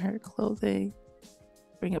yellow in her clothing.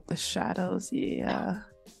 Bring up the shadows, yeah.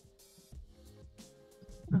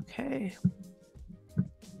 Okay.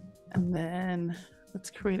 And then let's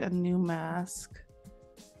create a new mask.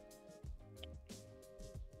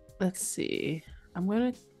 Let's see. I'm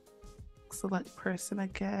going to select person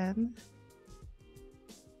again.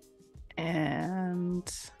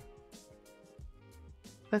 And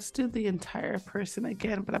let's do the entire person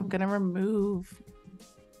again, but I'm going to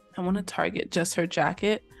I want to target just her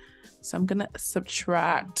jacket. So I'm going to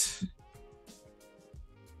subtract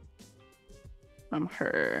from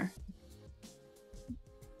her.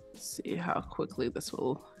 Let's see how quickly this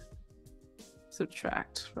will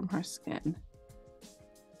subtract from her skin.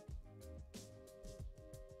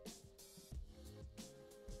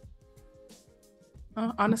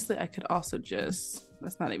 Honestly, I could also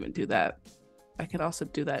let's not even do that. I could also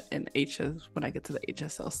do that in when I get to the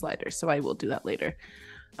HSL slider. So I will do that later.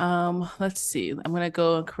 Let's see. I'm going to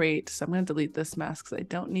go and I'm going to delete this mask because I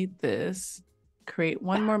don't need this. Create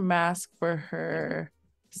one more mask for her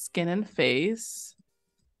skin and face.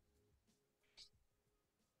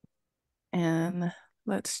 And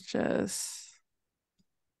let's just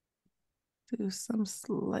do some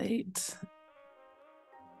slight.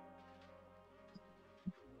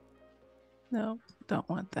 No, don't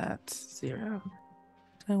want that. 0.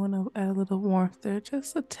 I want to add a little warmth there,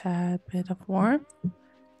 just a tad bit of warmth.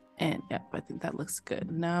 And yep, I think that looks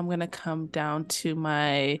good. Now I'm going to come down to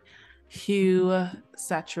my hue,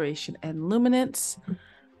 saturation, and luminance.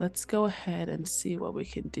 Let's go ahead and see what we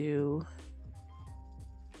can do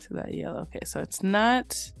to that yellow. Okay, so it's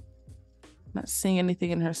not seeing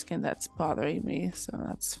anything in her skin that's bothering me, so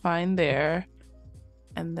that's fine there.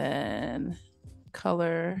 And then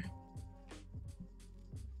color.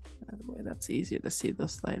 By the way, that's easier to see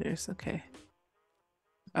those sliders. Okay.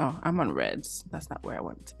 Oh, I'm on reds. That's not where I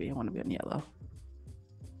want it to be. I want to be on yellow.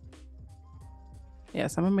 Yeah,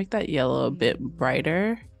 so I'm gonna make that yellow a bit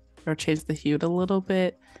brighter, or change the hue a little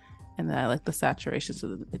bit. And then I like the saturation so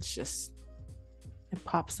that it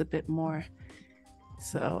pops a bit more.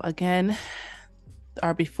 So again,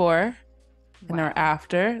 our before and our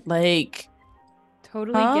after, like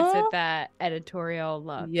totally gives it that editorial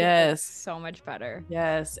look. Yes. So much better.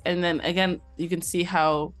 Yes. And then again, you can see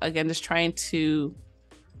how, again, just trying to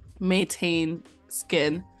maintain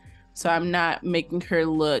skin. So I'm not making her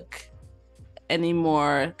look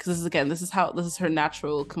anymore, because this is her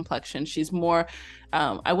natural complexion. She's more,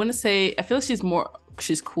 I wouldn't say, I feel like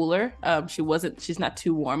she's cooler. She's not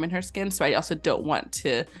too warm in her skin. So I also don't want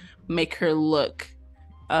to make her look,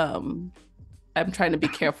 I'm trying to be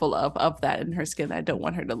careful of that in her skin. I don't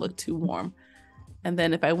want her to look too warm. And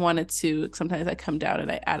then if I wanted to, sometimes I come down and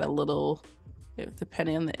I add a little,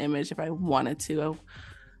 depending on the image, if I wanted to,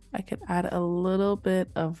 I could add a little bit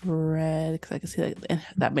of red because I can see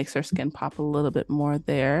that makes her skin pop a little bit more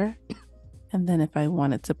there. And then if I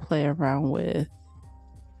wanted to play around with,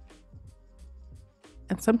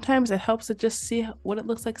 and sometimes it helps to just see what it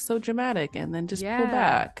looks like so dramatic and then just pull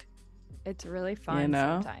back. It's really fun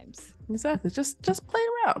sometimes. Exactly. Just play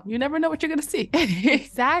around. You never know what you're gonna see.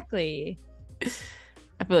 Exactly.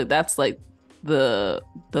 I feel like that's like the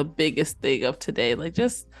biggest thing of today. Like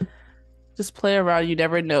just just play around. You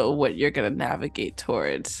never know what you're gonna navigate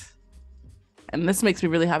towards. And this makes me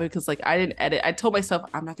really happy because like I didn't edit. I told myself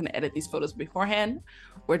I'm not gonna edit these photos beforehand.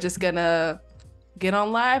 We're just gonna get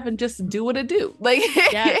on live and just do what it do. Like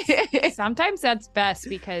Yes. Sometimes that's best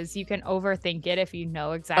because you can overthink it if you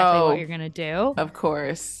know exactly what you're gonna do. Of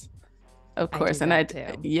course. Of course. And too.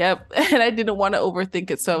 Yep. And I didn't want to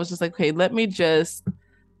overthink it. So I was just like, okay, let me just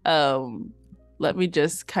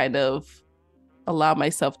kind of allow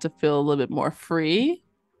myself to feel a little bit more free.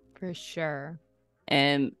 For sure.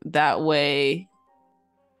 And that way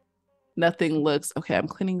nothing looks okay. I'm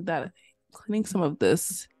cleaning some of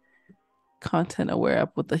this content aware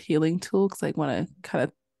up with the healing tool because I want to kind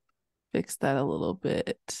of fix that a little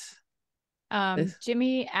bit.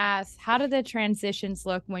 Jimmy asks, how do the transitions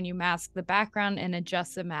look when you mask the background and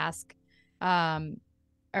adjust the mask and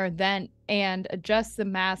adjust the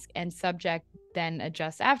mask and subject, then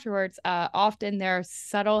adjust afterwards? Often there are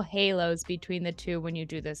subtle halos between the two when you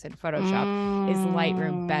do this in Photoshop. Is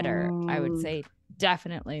Lightroom better? I would say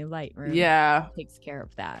definitely Lightroom takes care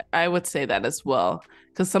of that. I would say that as well.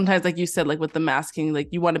 Because sometimes, like you said, like with the masking, like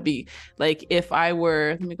you want to be like, if I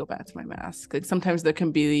were, let me go back to my mask. Like sometimes there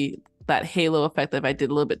can be that halo effect if I did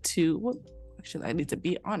a little bit too, well, actually I need to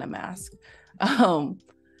be on a mask.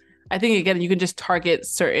 I think again, you can just target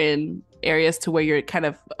certain areas to where you're kind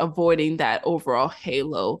of avoiding that overall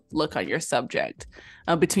halo look on your subject,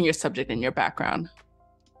 between your subject and your background.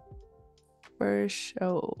 For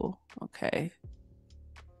sure. Okay.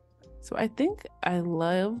 So I think I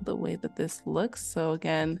love the way that this looks. So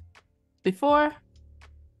again, before,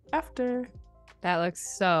 after. That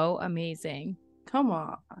looks so amazing. Come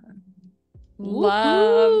on.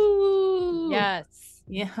 Love. Woo-hoo. Yes.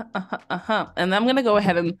 Yeah. And I'm going to go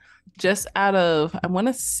ahead and just I'm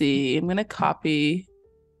going to copy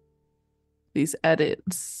these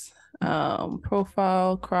edits.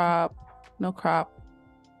 Profile, crop, no crop.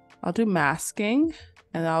 I'll do masking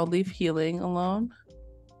and I'll leave healing alone.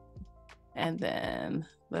 And then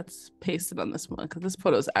let's paste it on this one because this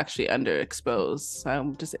photo is actually underexposed. So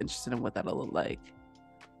I'm just interested in what that'll look like.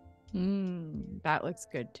 That looks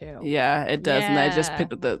good too. Yeah, it does. Yeah. And I just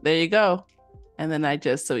picked up there you go. And then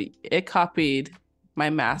it copied my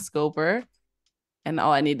mask over. And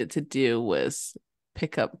all I needed to do was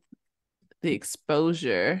pick up the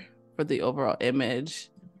exposure for the overall image.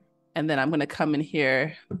 And then I'm going to come in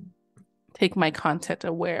here, take my content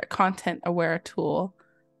aware tool,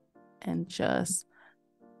 and just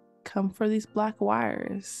come for these black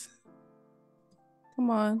wires. Come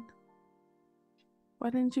on. Why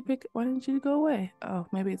didn't you go away? Oh,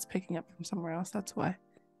 maybe it's picking up from somewhere else. That's why.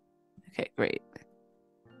 Okay, great.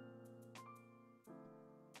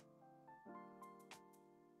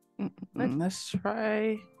 Let's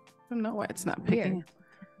try. I don't know why it's not picking.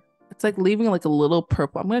 It's like leaving like a little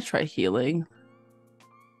purple. I'm going to try healing.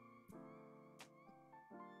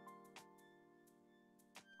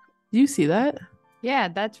 Do you see that? Yeah,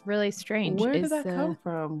 that's really strange. Where did that come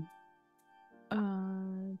from?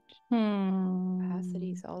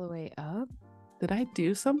 Opacity's all the way up. Did I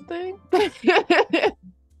do something?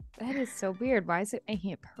 That is so weird. Why is it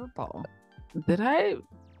making it purple? Did I?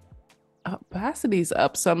 Opacity's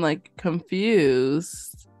up, so I'm like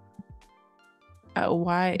confused at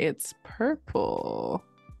why it's purple.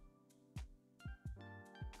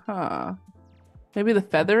 Huh. Maybe the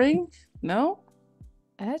feathering? No?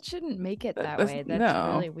 That shouldn't make it that way.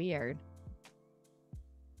 That's really weird.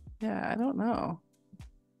 Yeah, I don't know.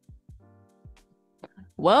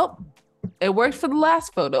 Well, it worked for the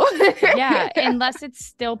last photo. Yeah, unless it's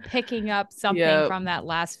still picking up something from that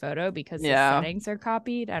last photo because the settings are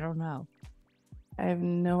copied. I don't know. I have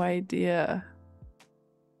no idea.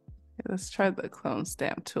 Okay, let's try the clone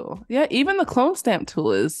stamp tool. Yeah, even the clone stamp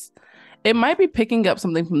tool it might be picking up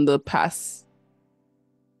something from the past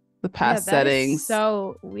settings.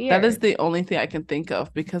 So weird. That is the only thing I can think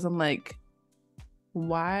of because I'm like,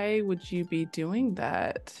 why would you be doing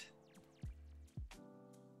that?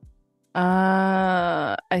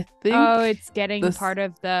 I think it's getting part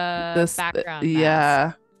of the background mask.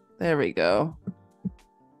 Yeah, there we go.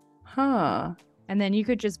 Huh. And then you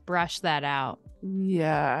could just brush that out.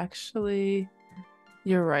 Yeah, actually,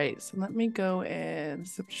 you're right. So let me go and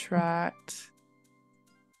subtract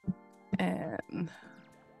and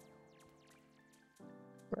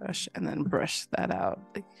brush and then brush that out.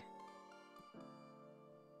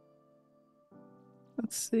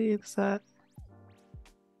 Let's see, is that?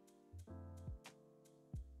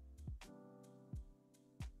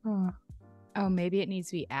 Huh. Oh, maybe it needs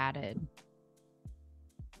to be added.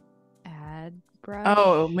 Add brush.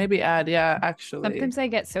 Oh, maybe add. Yeah, actually. Sometimes I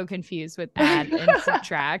get so confused with add and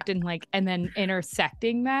subtract and then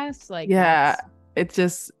intersecting this. Like, Yeah, that's it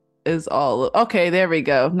just is all okay. There we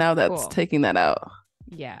go. Now that's cool. taking that out.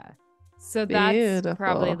 Yeah. So that's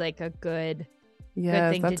probably Beautiful. like a good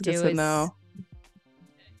Yes, thing to that's good do to is, know.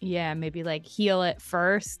 yeah, maybe like heal it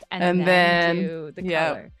first and And then then, do the yeah,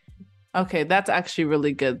 color. okay, that's actually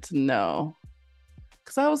really good to know.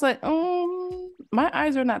 Because I was like, my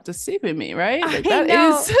eyes are not deceiving me, right? Like I that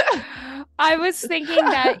know. is. I was thinking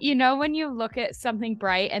that, when you look at something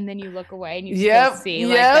bright and then you look away and you still Yep, see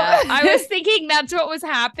like I was yep. thinking that's what was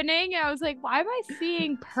happening. And I was like, why am I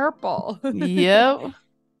seeing purple? Yep.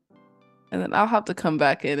 And then I'll have to come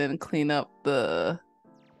back in and clean up because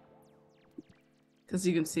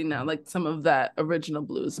you can see now like some of that original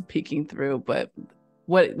blue is peeking through. But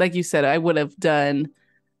what, like you said, I would have done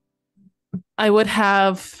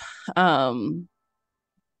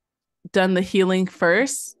the healing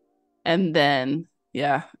first, and then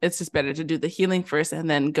yeah, it's just better to do the healing first and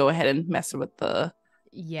then go ahead and mess with the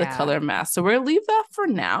color mask. So we're gonna leave that for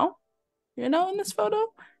now, in this photo.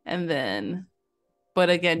 And then, but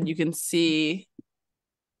again, you can see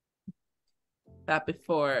that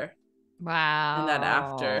before and that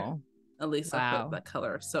after. At least I'll put that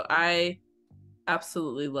color. So I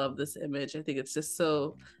absolutely love this image. I think it's just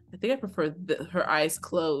so, I think I prefer her eyes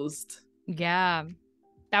closed. Yeah.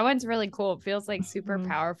 That one's really cool. It feels like super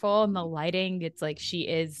powerful, and the lighting, it's like she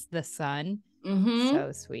is the sun.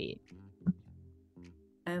 So sweet.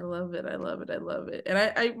 I love it. I love it. I love it. And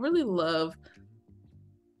I really love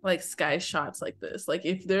like sky shots like this. Like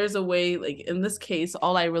if there's a way, like in this case,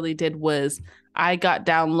 all I really did was I got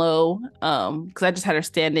down low because I just had her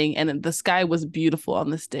standing and the sky was beautiful on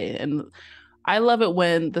this day. And I love it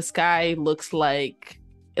when the sky looks like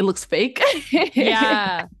it looks fake.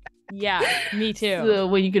 Yeah. Yeah, me too. So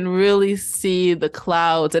when you can really see the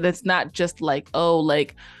clouds and it's not just like, oh,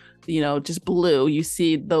 like, just blue. You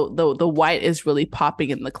see the white is really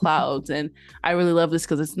popping in the clouds. And I really love this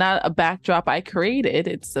because it's not a backdrop I created.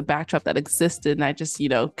 It's a backdrop that existed and I just,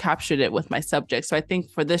 captured it with my subject. So I think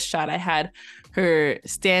for this shot, I had her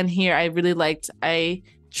stand here. I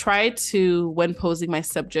tried to, when posing my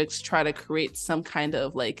subjects, try to create some kind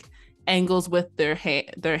of like angles with their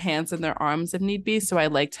hands and their arms if need be. So I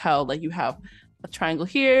liked how like you have a triangle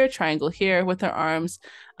here with their arms.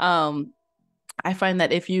 I find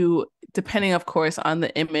that if you, depending of course on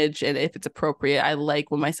the image and if it's appropriate, I like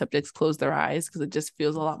when my subjects close their eyes because it just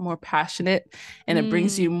feels a lot more passionate and it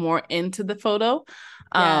brings you more into the photo.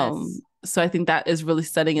 Yes. So I think that is really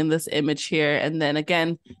stunning in this image here. And then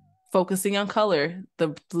again, focusing on color,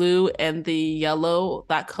 the blue and the yellow,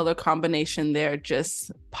 that color combination there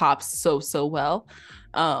just pops so well.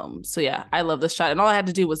 So yeah, I love this shot. And all I had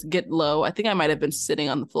to do was get low. I think I might have been sitting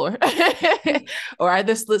on the floor or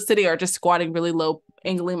either sitting or just squatting really low,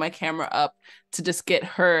 angling my camera up to just get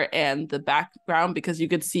her and the background, because you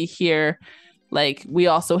could see here, like we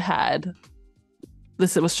also had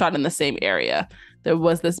this, it was shot in the same area. There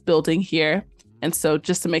was this building here. And so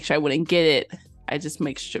just to make sure I wouldn't get it, I just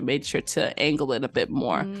made sure to angle it a bit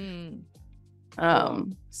more. Cool.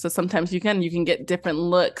 So sometimes you can get different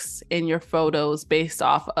looks in your photos based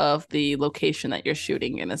off of the location that you're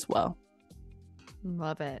shooting in as well.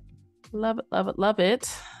 Love it. Love it, love it, love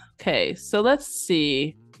it. Okay, so let's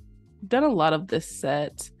see. I've done a lot of this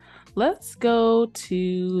set. Let's go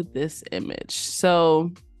to this image.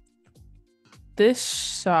 So this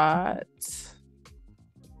shot,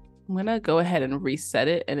 I'm gonna go ahead and reset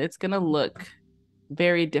it and it's gonna look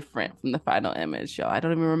very different from the final image, y'all. I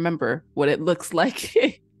don't even remember what it looks like.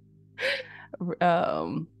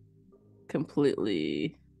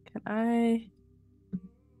 Completely.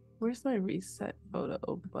 Where's my reset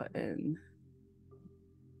photo button?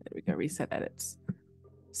 There we go, reset edits.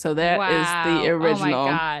 So that is the original. Oh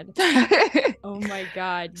my god. Oh my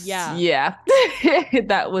god. Yeah. Yeah.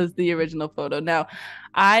 That was the original photo. Now,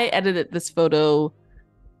 I edited this photo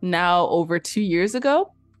now over 2 years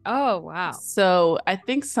ago. Oh, wow. So I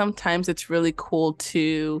think sometimes it's really cool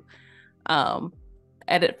to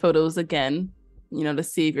edit photos again, to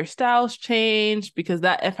see if your styles change, because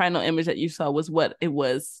that final image that you saw was what it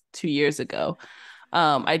was 2 years ago.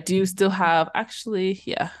 I do still have, actually,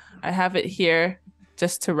 yeah, I have it here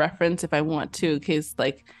just to reference if I want to, in case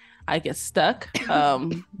like I get stuck.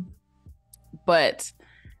 But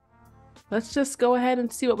let's just go ahead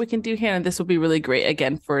and see what we can do here. And this will be really great,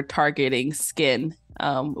 again, for targeting skin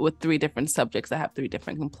with 3 different subjects that have 3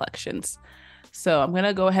 different complexions. So I'm going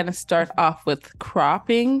to go ahead and start off with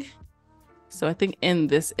cropping. So I think in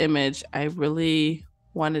this image, I really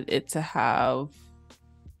wanted it to have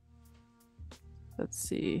let's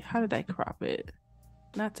see, how did I crop it?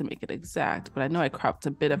 Not to make it exact, but I know I cropped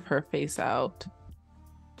a bit of her face out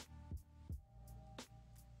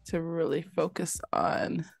to really focus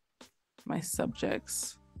on my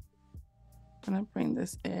subjects. I'm gonna bring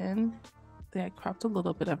this in. I think I cropped a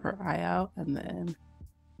little bit of her eye out and then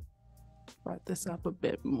brought this up a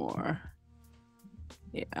bit more.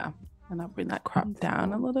 Yeah, and I'll bring that crop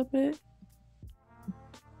down a little bit.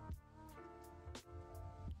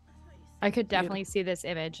 I could definitely see this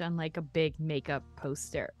image on like a big makeup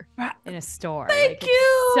poster in a store. Thank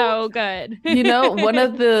you. So good. You know, one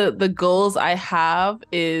of the goals I have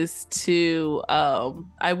is to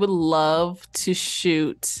I would love to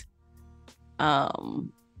shoot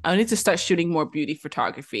I need to start shooting more beauty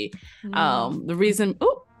photography. The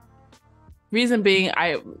reason being,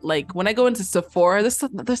 I like when I go into Sephora,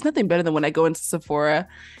 there's nothing better than when I go into Sephora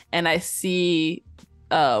and I see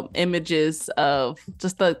images of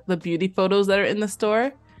just the beauty photos that are in the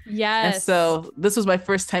store. Yes. And so this was my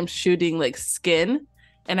first time shooting like skin,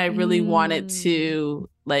 and I really wanted to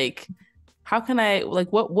like, how can I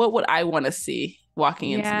like what would I want to see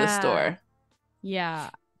walking into the store? Yeah.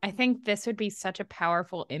 I think this would be such a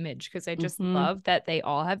powerful image because I just love that they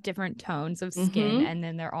all have different tones of skin and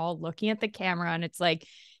then they're all looking at the camera and it's like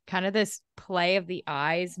kind of this play of the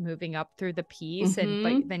eyes moving up through the piece and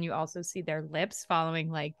but then you also see their lips following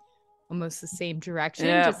like almost the same direction,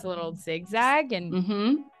 just a little zigzag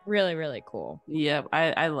and really, really cool. Yeah,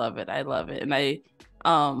 I love it. I love it. And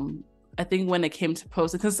I think when it came to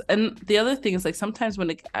posing, and the other thing is like sometimes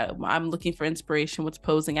when I'm looking for inspiration with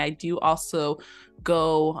posing, I do also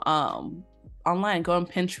go online, go on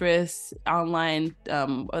Pinterest, online,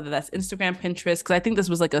 whether that's Instagram, Pinterest, because I think this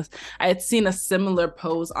was like I had seen a similar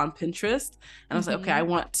pose on Pinterest, and I was like, okay,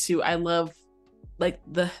 I love like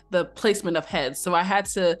the placement of heads. So I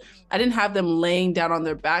didn't have them laying down on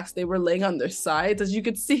their backs, they were laying on their sides, as you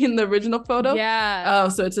could see in the original photo. Yeah.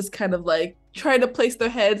 So it's just kind of like trying to place their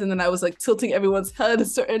heads, and then I was like tilting everyone's head a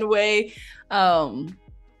certain way.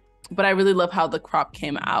 But I really love how the crop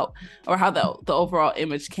came out, or how the overall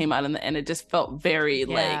image came out in the end. It just felt very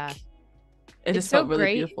like, it just felt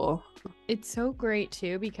really beautiful. It's so great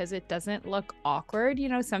too because it doesn't look awkward. You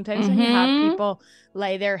know, sometimes when you have people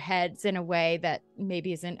lay their heads in a way that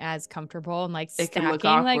maybe isn't as comfortable and like stacking like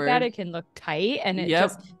that, it can look tight, and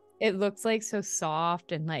it looks like so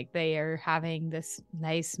soft and like they are having this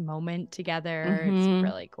nice moment together. It's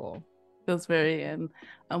really cool. Feels very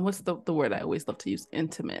what's the word I always love to use?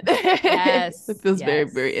 Intimate. Yes. It feels very,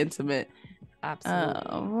 very intimate.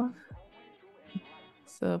 Absolutely.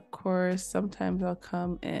 So of course sometimes I'll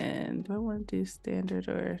come in. Do I want to do standard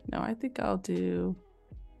or no? I think I'll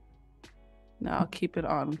keep it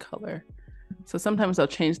on color. So sometimes I'll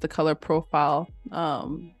change the color profile.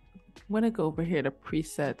 I'm gonna go over here to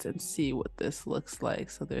presets and see what this looks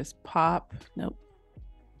like. So there's pop. Nope.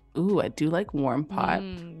 Ooh, I do like warm pop.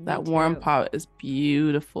 That warm pop is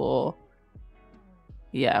beautiful.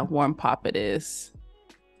 Yeah, warm pop it is.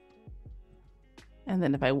 And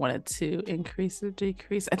then if I wanted to increase or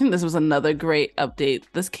decrease, I think this was another great update.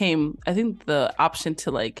 This came, I think the option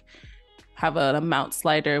to like have an amount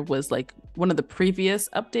slider was like one of the previous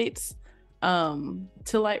updates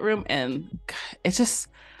to Lightroom. And it's just,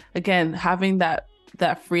 again, having that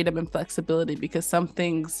freedom and flexibility, because some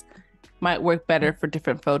things might work better for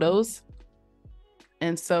different photos.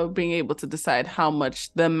 And so being able to decide how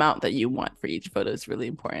much, the amount that you want for each photo is really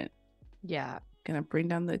important. Yeah. Gonna bring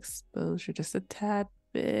down the exposure just a tad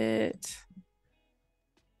bit.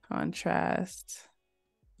 Contrast.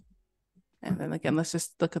 And then again, let's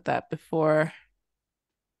just look at that before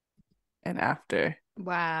and after.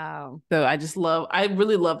 Wow. So I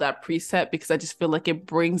really love that preset because I just feel like it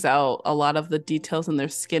brings out a lot of the details in their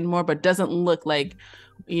skin more, but doesn't look like,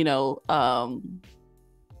 you know,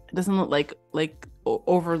 it doesn't look like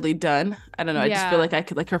overly done. I don't know. I just feel like I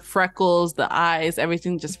could, like her freckles, the eyes,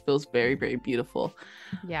 everything just feels very, very beautiful.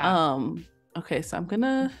 Yeah. Okay, so I'm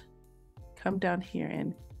gonna come down here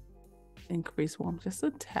and increase warm just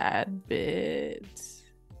a tad bit,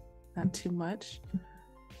 not too much.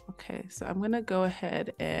 Okay, so I'm gonna go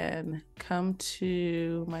ahead and come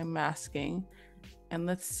to my masking, and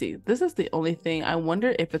let's see. This is the only thing. I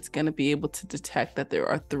wonder if it's gonna be able to detect that there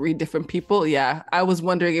are 3 different people. Yeah, I was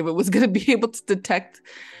wondering if it was gonna be able to detect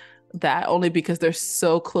that, only because they're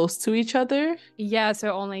so close to each other. Yeah, so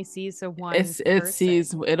it only sees the one.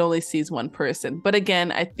 It only sees one person. But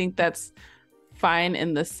again, I think that's fine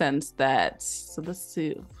in the sense that, so let's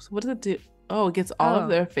see. So what does it do? Oh, it gets all of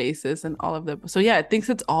their faces and all of them. So yeah, it thinks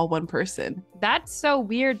it's all one person. That's so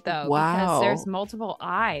weird though, because there's multiple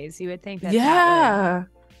eyes. You would think that. Yeah.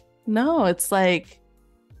 No, it's like,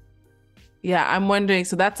 Yeah, I'm wondering.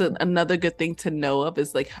 So that's another good thing to know of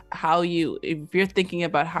is like how you, if you're thinking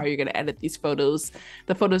about how you're going to edit these photos,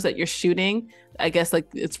 the photos that you're shooting, I guess like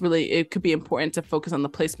it could be important to focus on the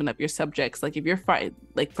placement of your subjects. Like if you're fine,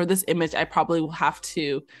 like for this image, I probably will have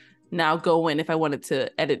to now go in. If I wanted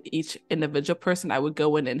to edit each individual person, I would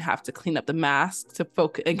go in and have to clean up the mask to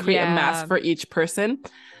focus and create a mask for each person.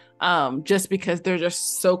 Just because they're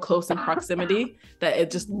just so close in proximity that it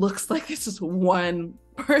just looks like it's just one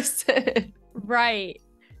person. Right.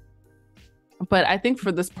 But I think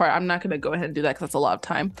for this part, I'm not going to go ahead and do that because that's a lot of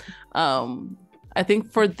time. I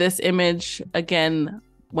think for this image, again,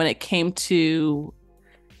 when it came to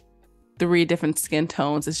 3 different skin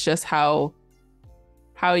tones, it's just how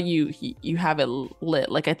you have it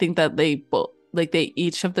lit. Like I think that they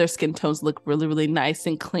each of their skin tones look really, really nice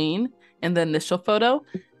and clean in the initial photo.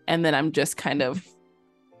 And then I'm just kind of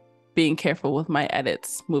being careful with my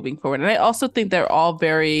edits moving forward. And I also think they're all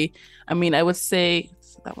very, I mean, I would say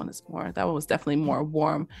that one was definitely more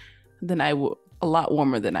warm than a lot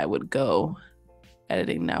warmer than I would go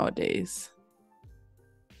editing nowadays.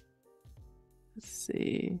 Let's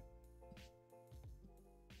see.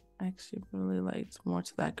 I actually really liked more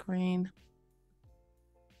to that green.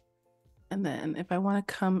 And then if I want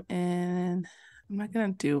to come in, I'm not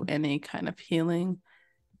going to do any kind of healing.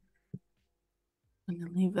 I'm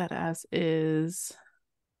going to leave that as is.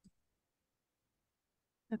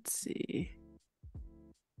 Let's see.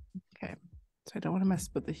 Okay, so I don't want to mess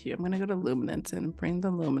with the hue. I'm going to go to luminance and bring the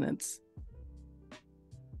luminance.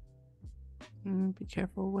 Be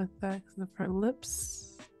careful with that because of her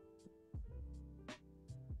lips.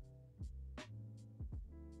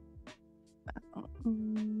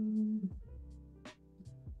 And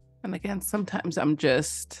again, sometimes I'm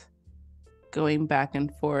just going back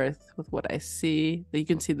and forth with what I see. You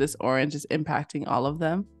can see this orange is impacting all of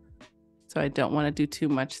them. So I don't want to do too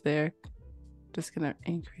much there. Just going to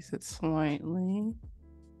increase it slightly.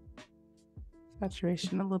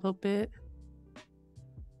 Saturation a little bit.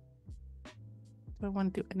 Do I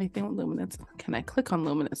want to do anything with luminance? Can I click on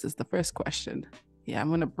luminance is the first question. Yeah, I'm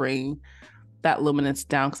going to bring that luminance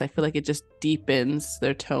down because I feel like it just deepens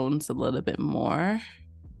their tones a little bit more.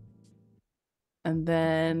 And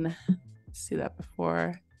then see that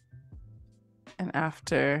before and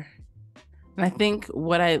after. And I think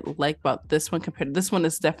what I like about this one compared to this one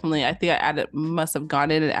is definitely, I think I must have gone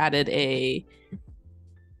in and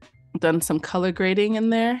done some color grading in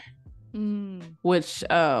there, which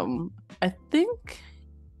I think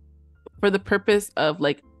for the purpose of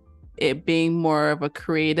like it being more of a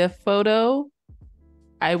creative photo,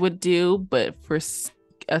 I would do, but for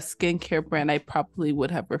a skincare brand, I probably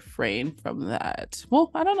would have refrained from that.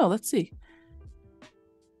 Well, I don't know. Let's see.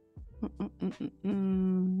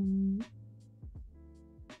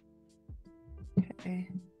 Okay.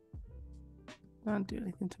 Don't do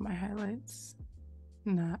anything to my highlights.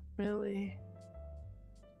 Not really.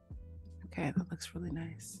 Okay, that looks really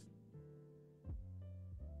nice.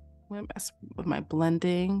 I'm gonna mess with my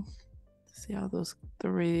blending. See how those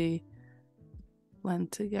 3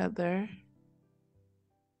 blend together.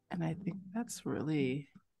 And I think that's really,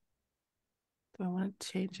 do I want to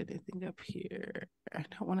change anything up here? I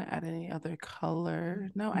don't want to add any other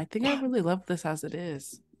color. No, I think I really love this as it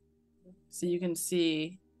is. So you can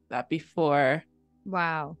see that before.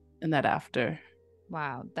 Wow. And that after.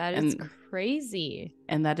 Wow, that is crazy.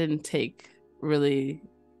 And that didn't take really,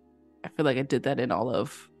 I feel like I did that in all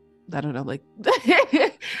of, I don't know, like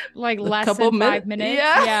like less than 5 minutes.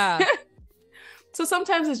 Yeah. So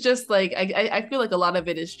sometimes it's just like I feel like a lot of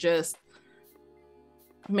it is just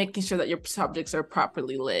making sure that your subjects are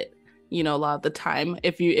properly lit. You know, a lot of the time,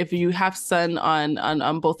 if you have sun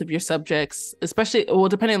on both of your subjects, especially, well,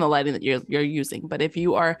 depending on the lighting that you're using, but if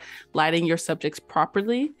you are lighting your subjects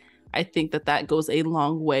properly, I think that goes a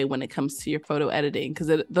long way when it comes to your photo editing,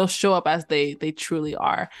 because they'll show up as they truly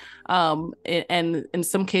are. And in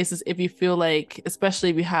some cases, if you feel like, especially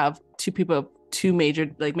if you have two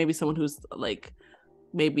major, like maybe someone who's like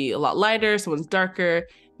maybe a lot lighter, someone's darker,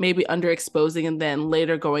 maybe underexposing, and then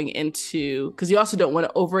later going into, because you also don't want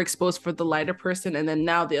to overexpose for the lighter person, and then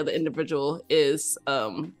now the other individual is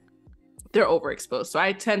they're overexposed. So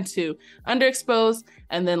I tend to underexpose,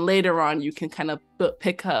 and then later on you can kind of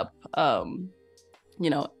pick up and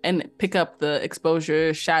pick up the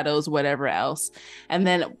exposure, shadows, whatever else. And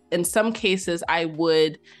then in some cases I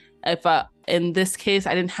would, in this case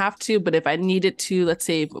I didn't have to, but if I needed to, let's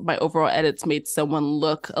say my overall edits made someone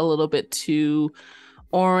look a little bit too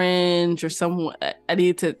orange, or someone, I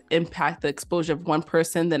needed to impact the exposure of one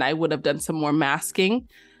person, then I would have done some more masking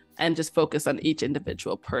and just focus on each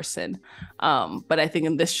individual person. But I think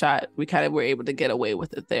in this shot we kind of were able to get away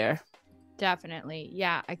with it there. Definitely.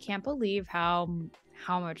 Yeah. I can't believe how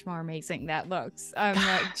much more amazing that looks. I'm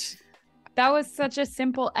like, that was such a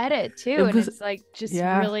simple edit too. And it's like just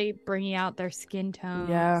really bringing out their skin tones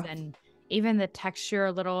and even the texture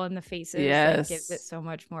a little in the faces like gives it so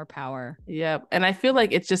much more power. Yep. And I feel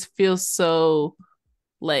like it just feels so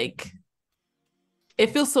like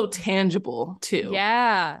it feels so tangible too.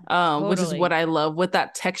 Yeah. Totally. Which is what I love with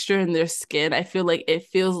that texture in their skin. I feel like it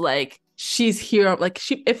feels like she's here. Like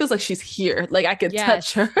it feels like she's here. Like I could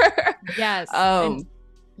touch her. Yes.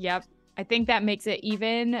 Yep. I think that makes it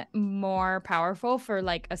even more powerful for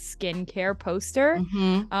like a skincare poster.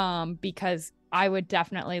 Because I would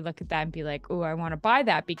definitely look at that and be like, oh, I want to buy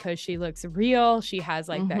that because she looks real. She has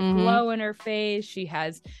like that glow in her face. She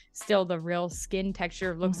has still the real skin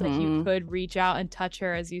texture. Looks like you could reach out and touch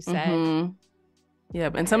her, as you said.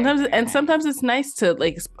 Yeah. And sometimes it's nice to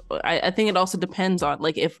like, I think it also depends on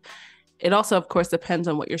like if it also, of course, depends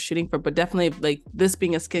on what you're shooting for, but definitely like this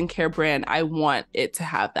being a skincare brand, I want it to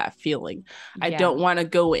have that feeling. I don't want to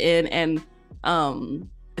go in and,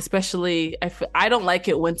 especially, I don't like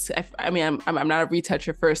it when, I mean, I'm not a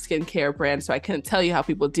retoucher for a skincare brand, so I couldn't tell you how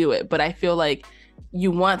people do it, but I feel like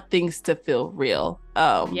you want things to feel real.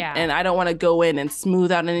 And I don't want to go in and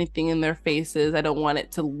smooth out anything in their faces. I don't want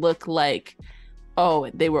it to look like,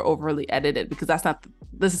 oh, they were overly edited, because that's not,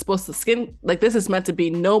 this is supposed to this is meant to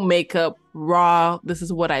be no makeup, raw. This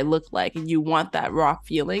is what I look like. And you want that raw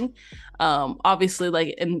feeling. Obviously, like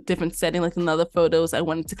in different setting, like in other photos, I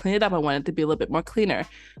wanted to clean it up. I wanted to be a little bit more cleaner.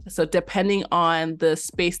 So depending on the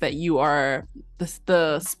space that you are,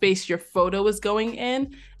 the space your photo is going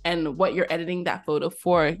in and what you're editing that photo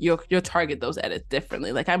for, you'll target those edits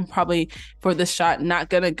differently. Like I'm probably for this shot not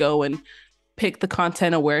gonna go and pick the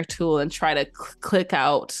content aware tool and try to click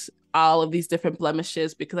out all of these different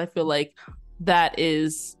blemishes, because I feel like that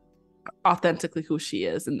is authentically who she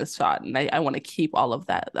is in this shot, and I want to keep all of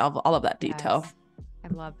that detail. I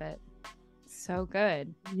love it. So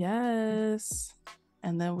good. Yes.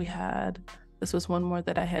 And then we had, this was one more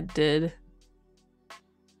that I had did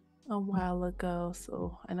a while ago,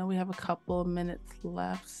 so I know we have a couple of minutes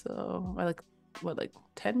left, so like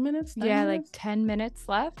 10 minutes? Yeah, like 10 minutes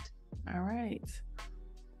left. All right,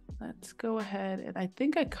 let's go ahead. And I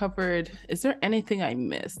think I covered, is there anything I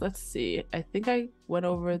missed? Let's see. I think I went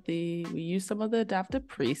over we used some of the adaptive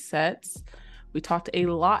presets. We talked a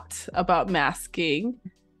lot about masking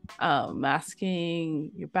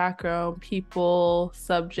your background, people,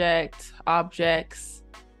 subject, objects,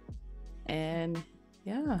 and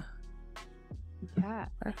yeah,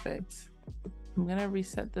 perfect. I'm gonna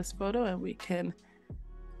reset this photo and we can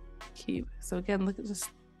keep, so again, look at this.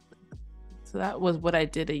 So that was what I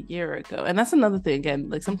did a year ago. And that's another thing, again,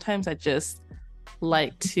 like sometimes I just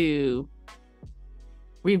like to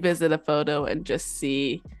revisit a photo and just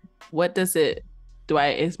see what does it,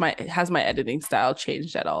 has my editing style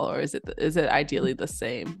changed at all? Or is it ideally the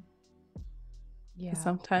same? Yeah.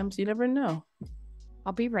 Sometimes you never know.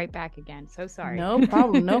 I'll be right back again. So sorry. No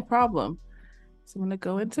problem. No problem. So I'm going to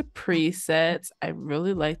go into presets. I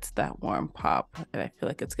really liked that warm pop, and I feel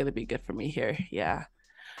like it's going to be good for me here. Yeah.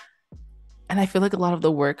 And I feel like a lot of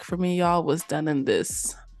the work for me, y'all, was done in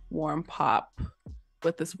this warm pop,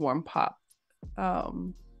 with this warm pop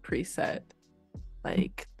preset.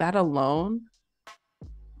 Like that alone.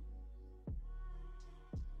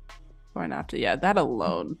 Or not after, yeah, that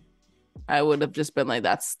alone, I would have just been like,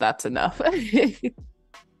 that's enough.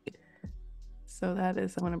 So that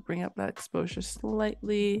is, I'm going to bring up that exposure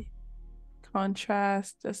slightly.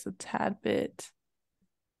 Contrast just a tad bit.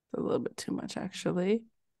 A little bit too much, actually.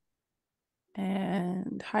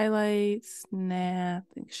 And highlights, nah, I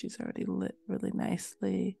think she's already lit really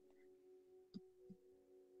nicely.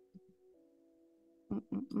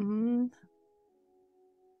 I'm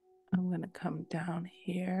gonna come down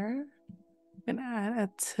here and add a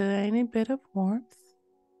tiny bit of warmth,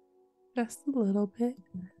 just a little bit.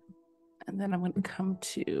 And then I'm gonna come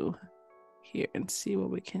to here and see what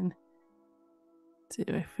we can do.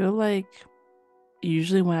 I feel like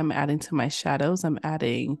usually when I'm adding to my shadows, I'm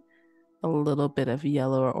adding a little bit of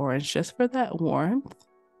yellow or orange just for that warmth.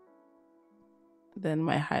 Then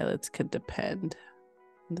my highlights could depend.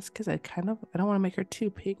 In this case, I don't want to make her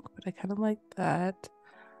too pink, but I kind of like that.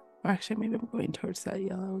 Or actually, maybe I'm going towards that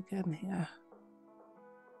yellow again. Yeah.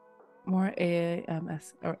 More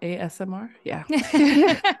AAMS or ASMR. Yeah.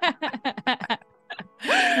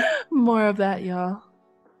 More of that, y'all.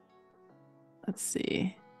 Let's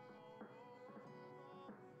see.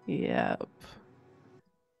 Yep.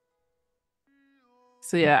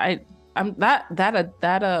 So yeah, I'm that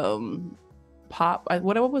pop.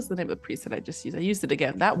 What was the name of the preset I just used? I used it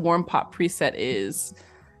again. That warm pop preset is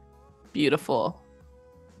beautiful.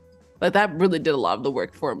 Like that really did a lot of the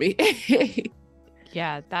work for me.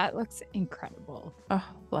 Yeah, that looks incredible. Oh,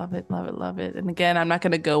 love it, love it, love it. And again, I'm not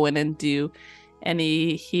going to go in and do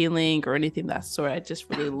any healing or anything of that sort. I just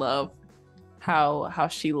really love how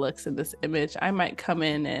she looks in this image. I might come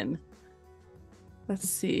in and let's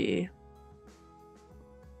see.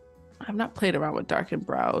 I've not played around with darkened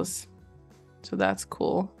brows, so that's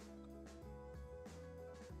cool.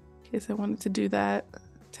 In case I wanted to do that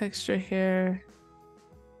texture here.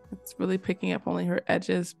 It's really picking up only her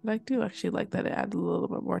edges, but I do actually like that it added a little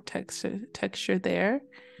bit more texture there.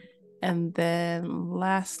 And then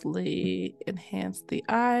lastly, enhance the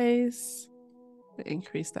eyes,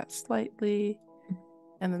 increase that slightly.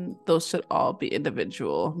 And then those should all be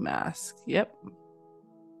individual masks. Yep.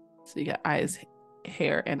 So you got eyes,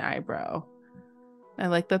 hair, and eyebrow. I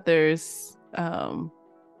like that there's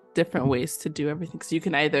different ways to do everything. So you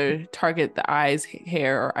can either target the eyes,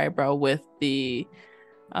 hair, or eyebrow with the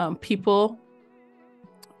people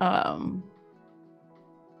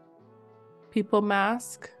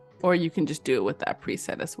mask, or you can just do it with that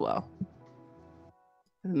preset as well.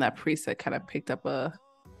 And that preset kind of picked up I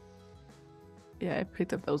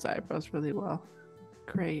picked up those eyebrows really well.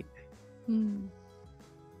 Great.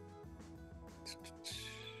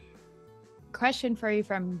 Question for you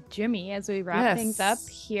from Jimmy as we wrap things up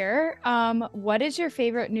here. What is your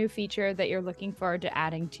favorite new feature that you're looking forward to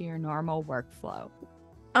adding to your normal workflow?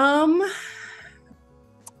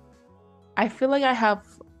 I feel like I have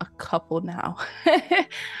a couple now.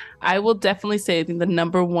 I will definitely say I think the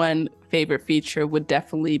number one favorite feature would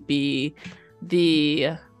definitely be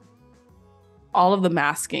all of the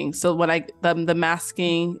masking. So when the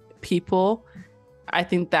masking people, I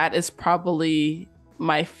think that is probably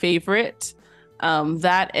my favorite.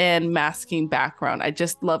 That and masking background. I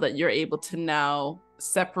just love that you're able to now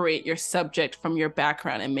separate your subject from your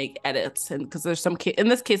background and make edits. And because there's in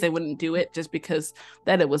this case I wouldn't do it just because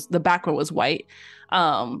the background was white.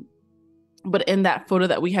 But in that photo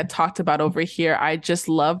that we had talked about over here, I just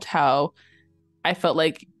loved how I felt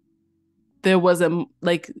like there was hold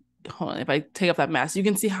on, if I take off that mask, you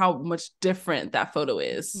can see how much different that photo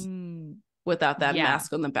is without that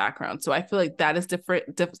mask on the background. So I feel like that is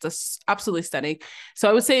different, just absolutely stunning. So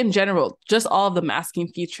I would say in general, just all of the masking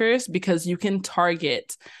features, because you can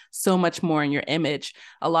target so much more in your image.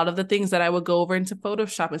 A lot of the things that I would go over into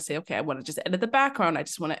Photoshop and say, okay, I want to just edit the background. I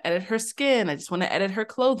just want to edit her skin. I just want to edit her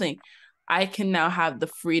clothing. I can now have the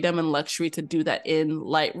freedom and luxury to do that in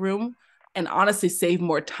Lightroom and honestly save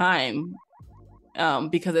more time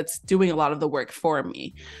because it's doing a lot of the work for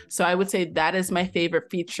me. So I would say that is my favorite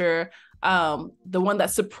feature. The one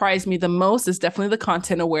that surprised me the most is definitely the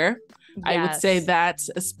content aware. Yes. I would say that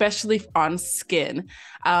especially on skin.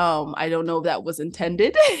 I don't know if that was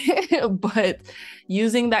intended, but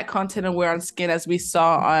using that content aware on skin, as we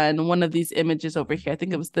saw on one of these images over here, I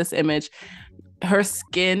think it was this image, her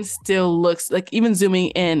skin still looks like, even zooming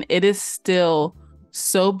in, it is still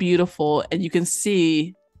so beautiful, and you can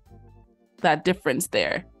see that difference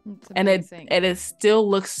there. And it still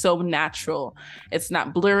looks so natural. It's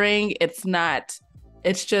not blurring.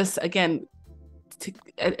 It's just, again,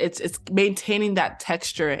 it's maintaining that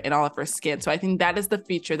texture in all of her skin. So I think that is the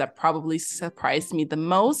feature that probably surprised me the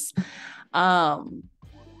most.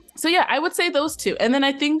 So yeah, I would say those two. And then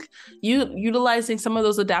I think utilizing some of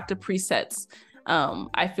those adaptive presets.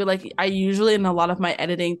 I feel like I usually in a lot of my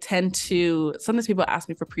editing sometimes people ask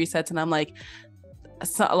me for presets and I'm like,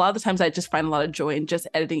 so a lot of the times I just find a lot of joy in just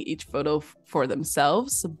editing each photo for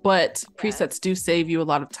themselves, but presets do save you a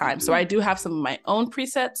lot of time. So I do have some of my own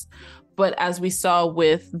presets, but as we saw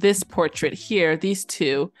with this portrait here, these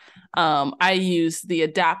two, I use the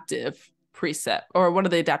adaptive preset, or one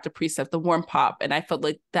of the adaptive presets, the warm pop. And I felt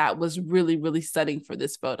like that was really, really stunning for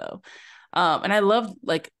this photo. And I loved,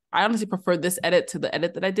 I honestly prefer this edit to the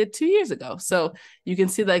edit that I did 2 years ago. So you can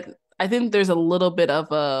see, I think there's a little bit of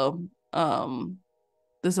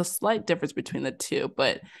there's a slight difference between the two,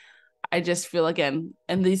 but I just feel, again,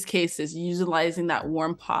 in these cases, utilizing that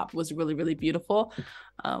warm pop was really, really beautiful.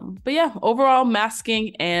 But yeah, overall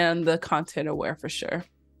masking and the content aware for sure.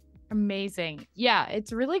 Amazing. Yeah,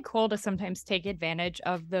 it's really cool to sometimes take advantage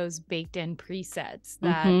of those baked in presets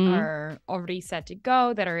that are already set to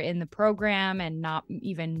go, that are in the program, and not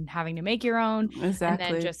even having to make your own. Exactly.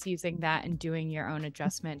 And then just using that and doing your own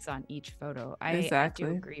adjustments on each photo. I do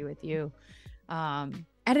agree with you.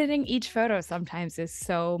 editing each photo sometimes is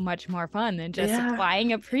so much more fun than just Yeah.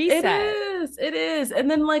 applying a It preset. is. It is. And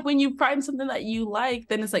then like when you find something that you like,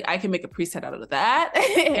 then it's like I can make a preset out of that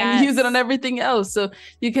and use it on Yes. everything else. So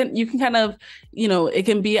you can kind of, it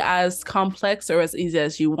can be as complex or as easy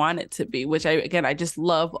as you want it to be, which I just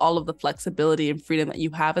love all of the flexibility and freedom that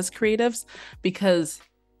you have as creatives, because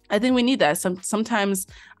I think we need that. Sometimes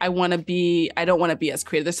I don't want to be as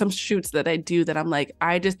creative. There's some shoots that I do that I'm like,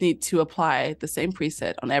 I just need to apply the same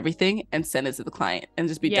preset on everything and send it to the client and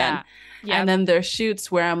just be done. Yeah. And then there's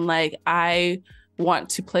shoots where I'm like, I want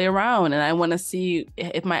to play around and I want to see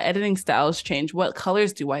if my editing styles change. What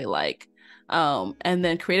colors do I like? And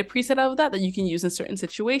then create a preset of that you can use in certain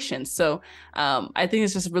situations. So I think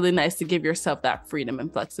it's just really nice to give yourself that freedom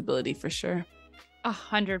and flexibility for sure.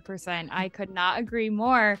 100%. I could not agree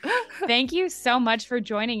more. Thank you so much for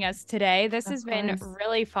joining us today. This has been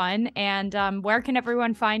really fun. And where can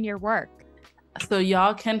everyone find your work? So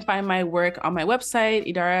y'all can find my work on my website,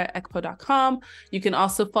 idaraekpoh.com. You can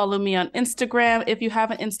also follow me on Instagram. If you have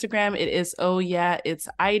an Instagram, it is, it's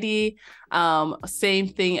ID. Same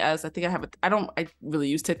thing as, I think I really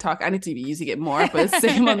use TikTok. I need to be using it more, but it's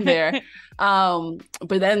same on there. But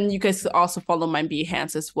then you guys also follow my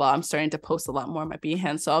Behance as well. I'm starting to post a lot more on my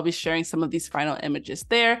Behance. So I'll be sharing some of these final images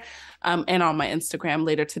there, and on my Instagram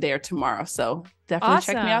later today or tomorrow. So definitely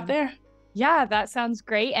check me out there. Yeah, that sounds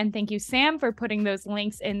great. And thank you, Sam, for putting those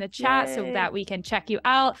links in the chat so that we can check you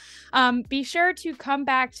out. Be sure to come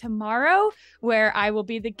back tomorrow where I will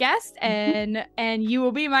be the guest and you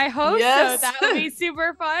will be my host. Yes. So that will be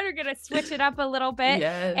super fun. We're going to switch it up a little bit.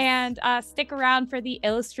 Yes. And stick around for the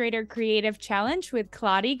Illustrator Creative Challenge with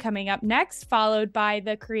Claudie coming up next, followed by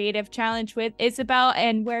the Creative Challenge with Isabel,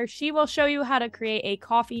 and where she will show you how to create a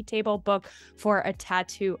coffee table book for a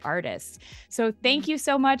tattoo artist. So thank you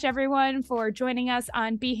so much, everyone, for joining us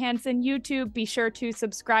on Behance and YouTube. Be sure to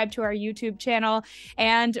subscribe to our YouTube channel,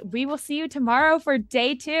 and we will see you tomorrow for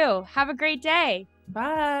day 2. Have a great day.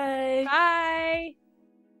 Bye. Bye.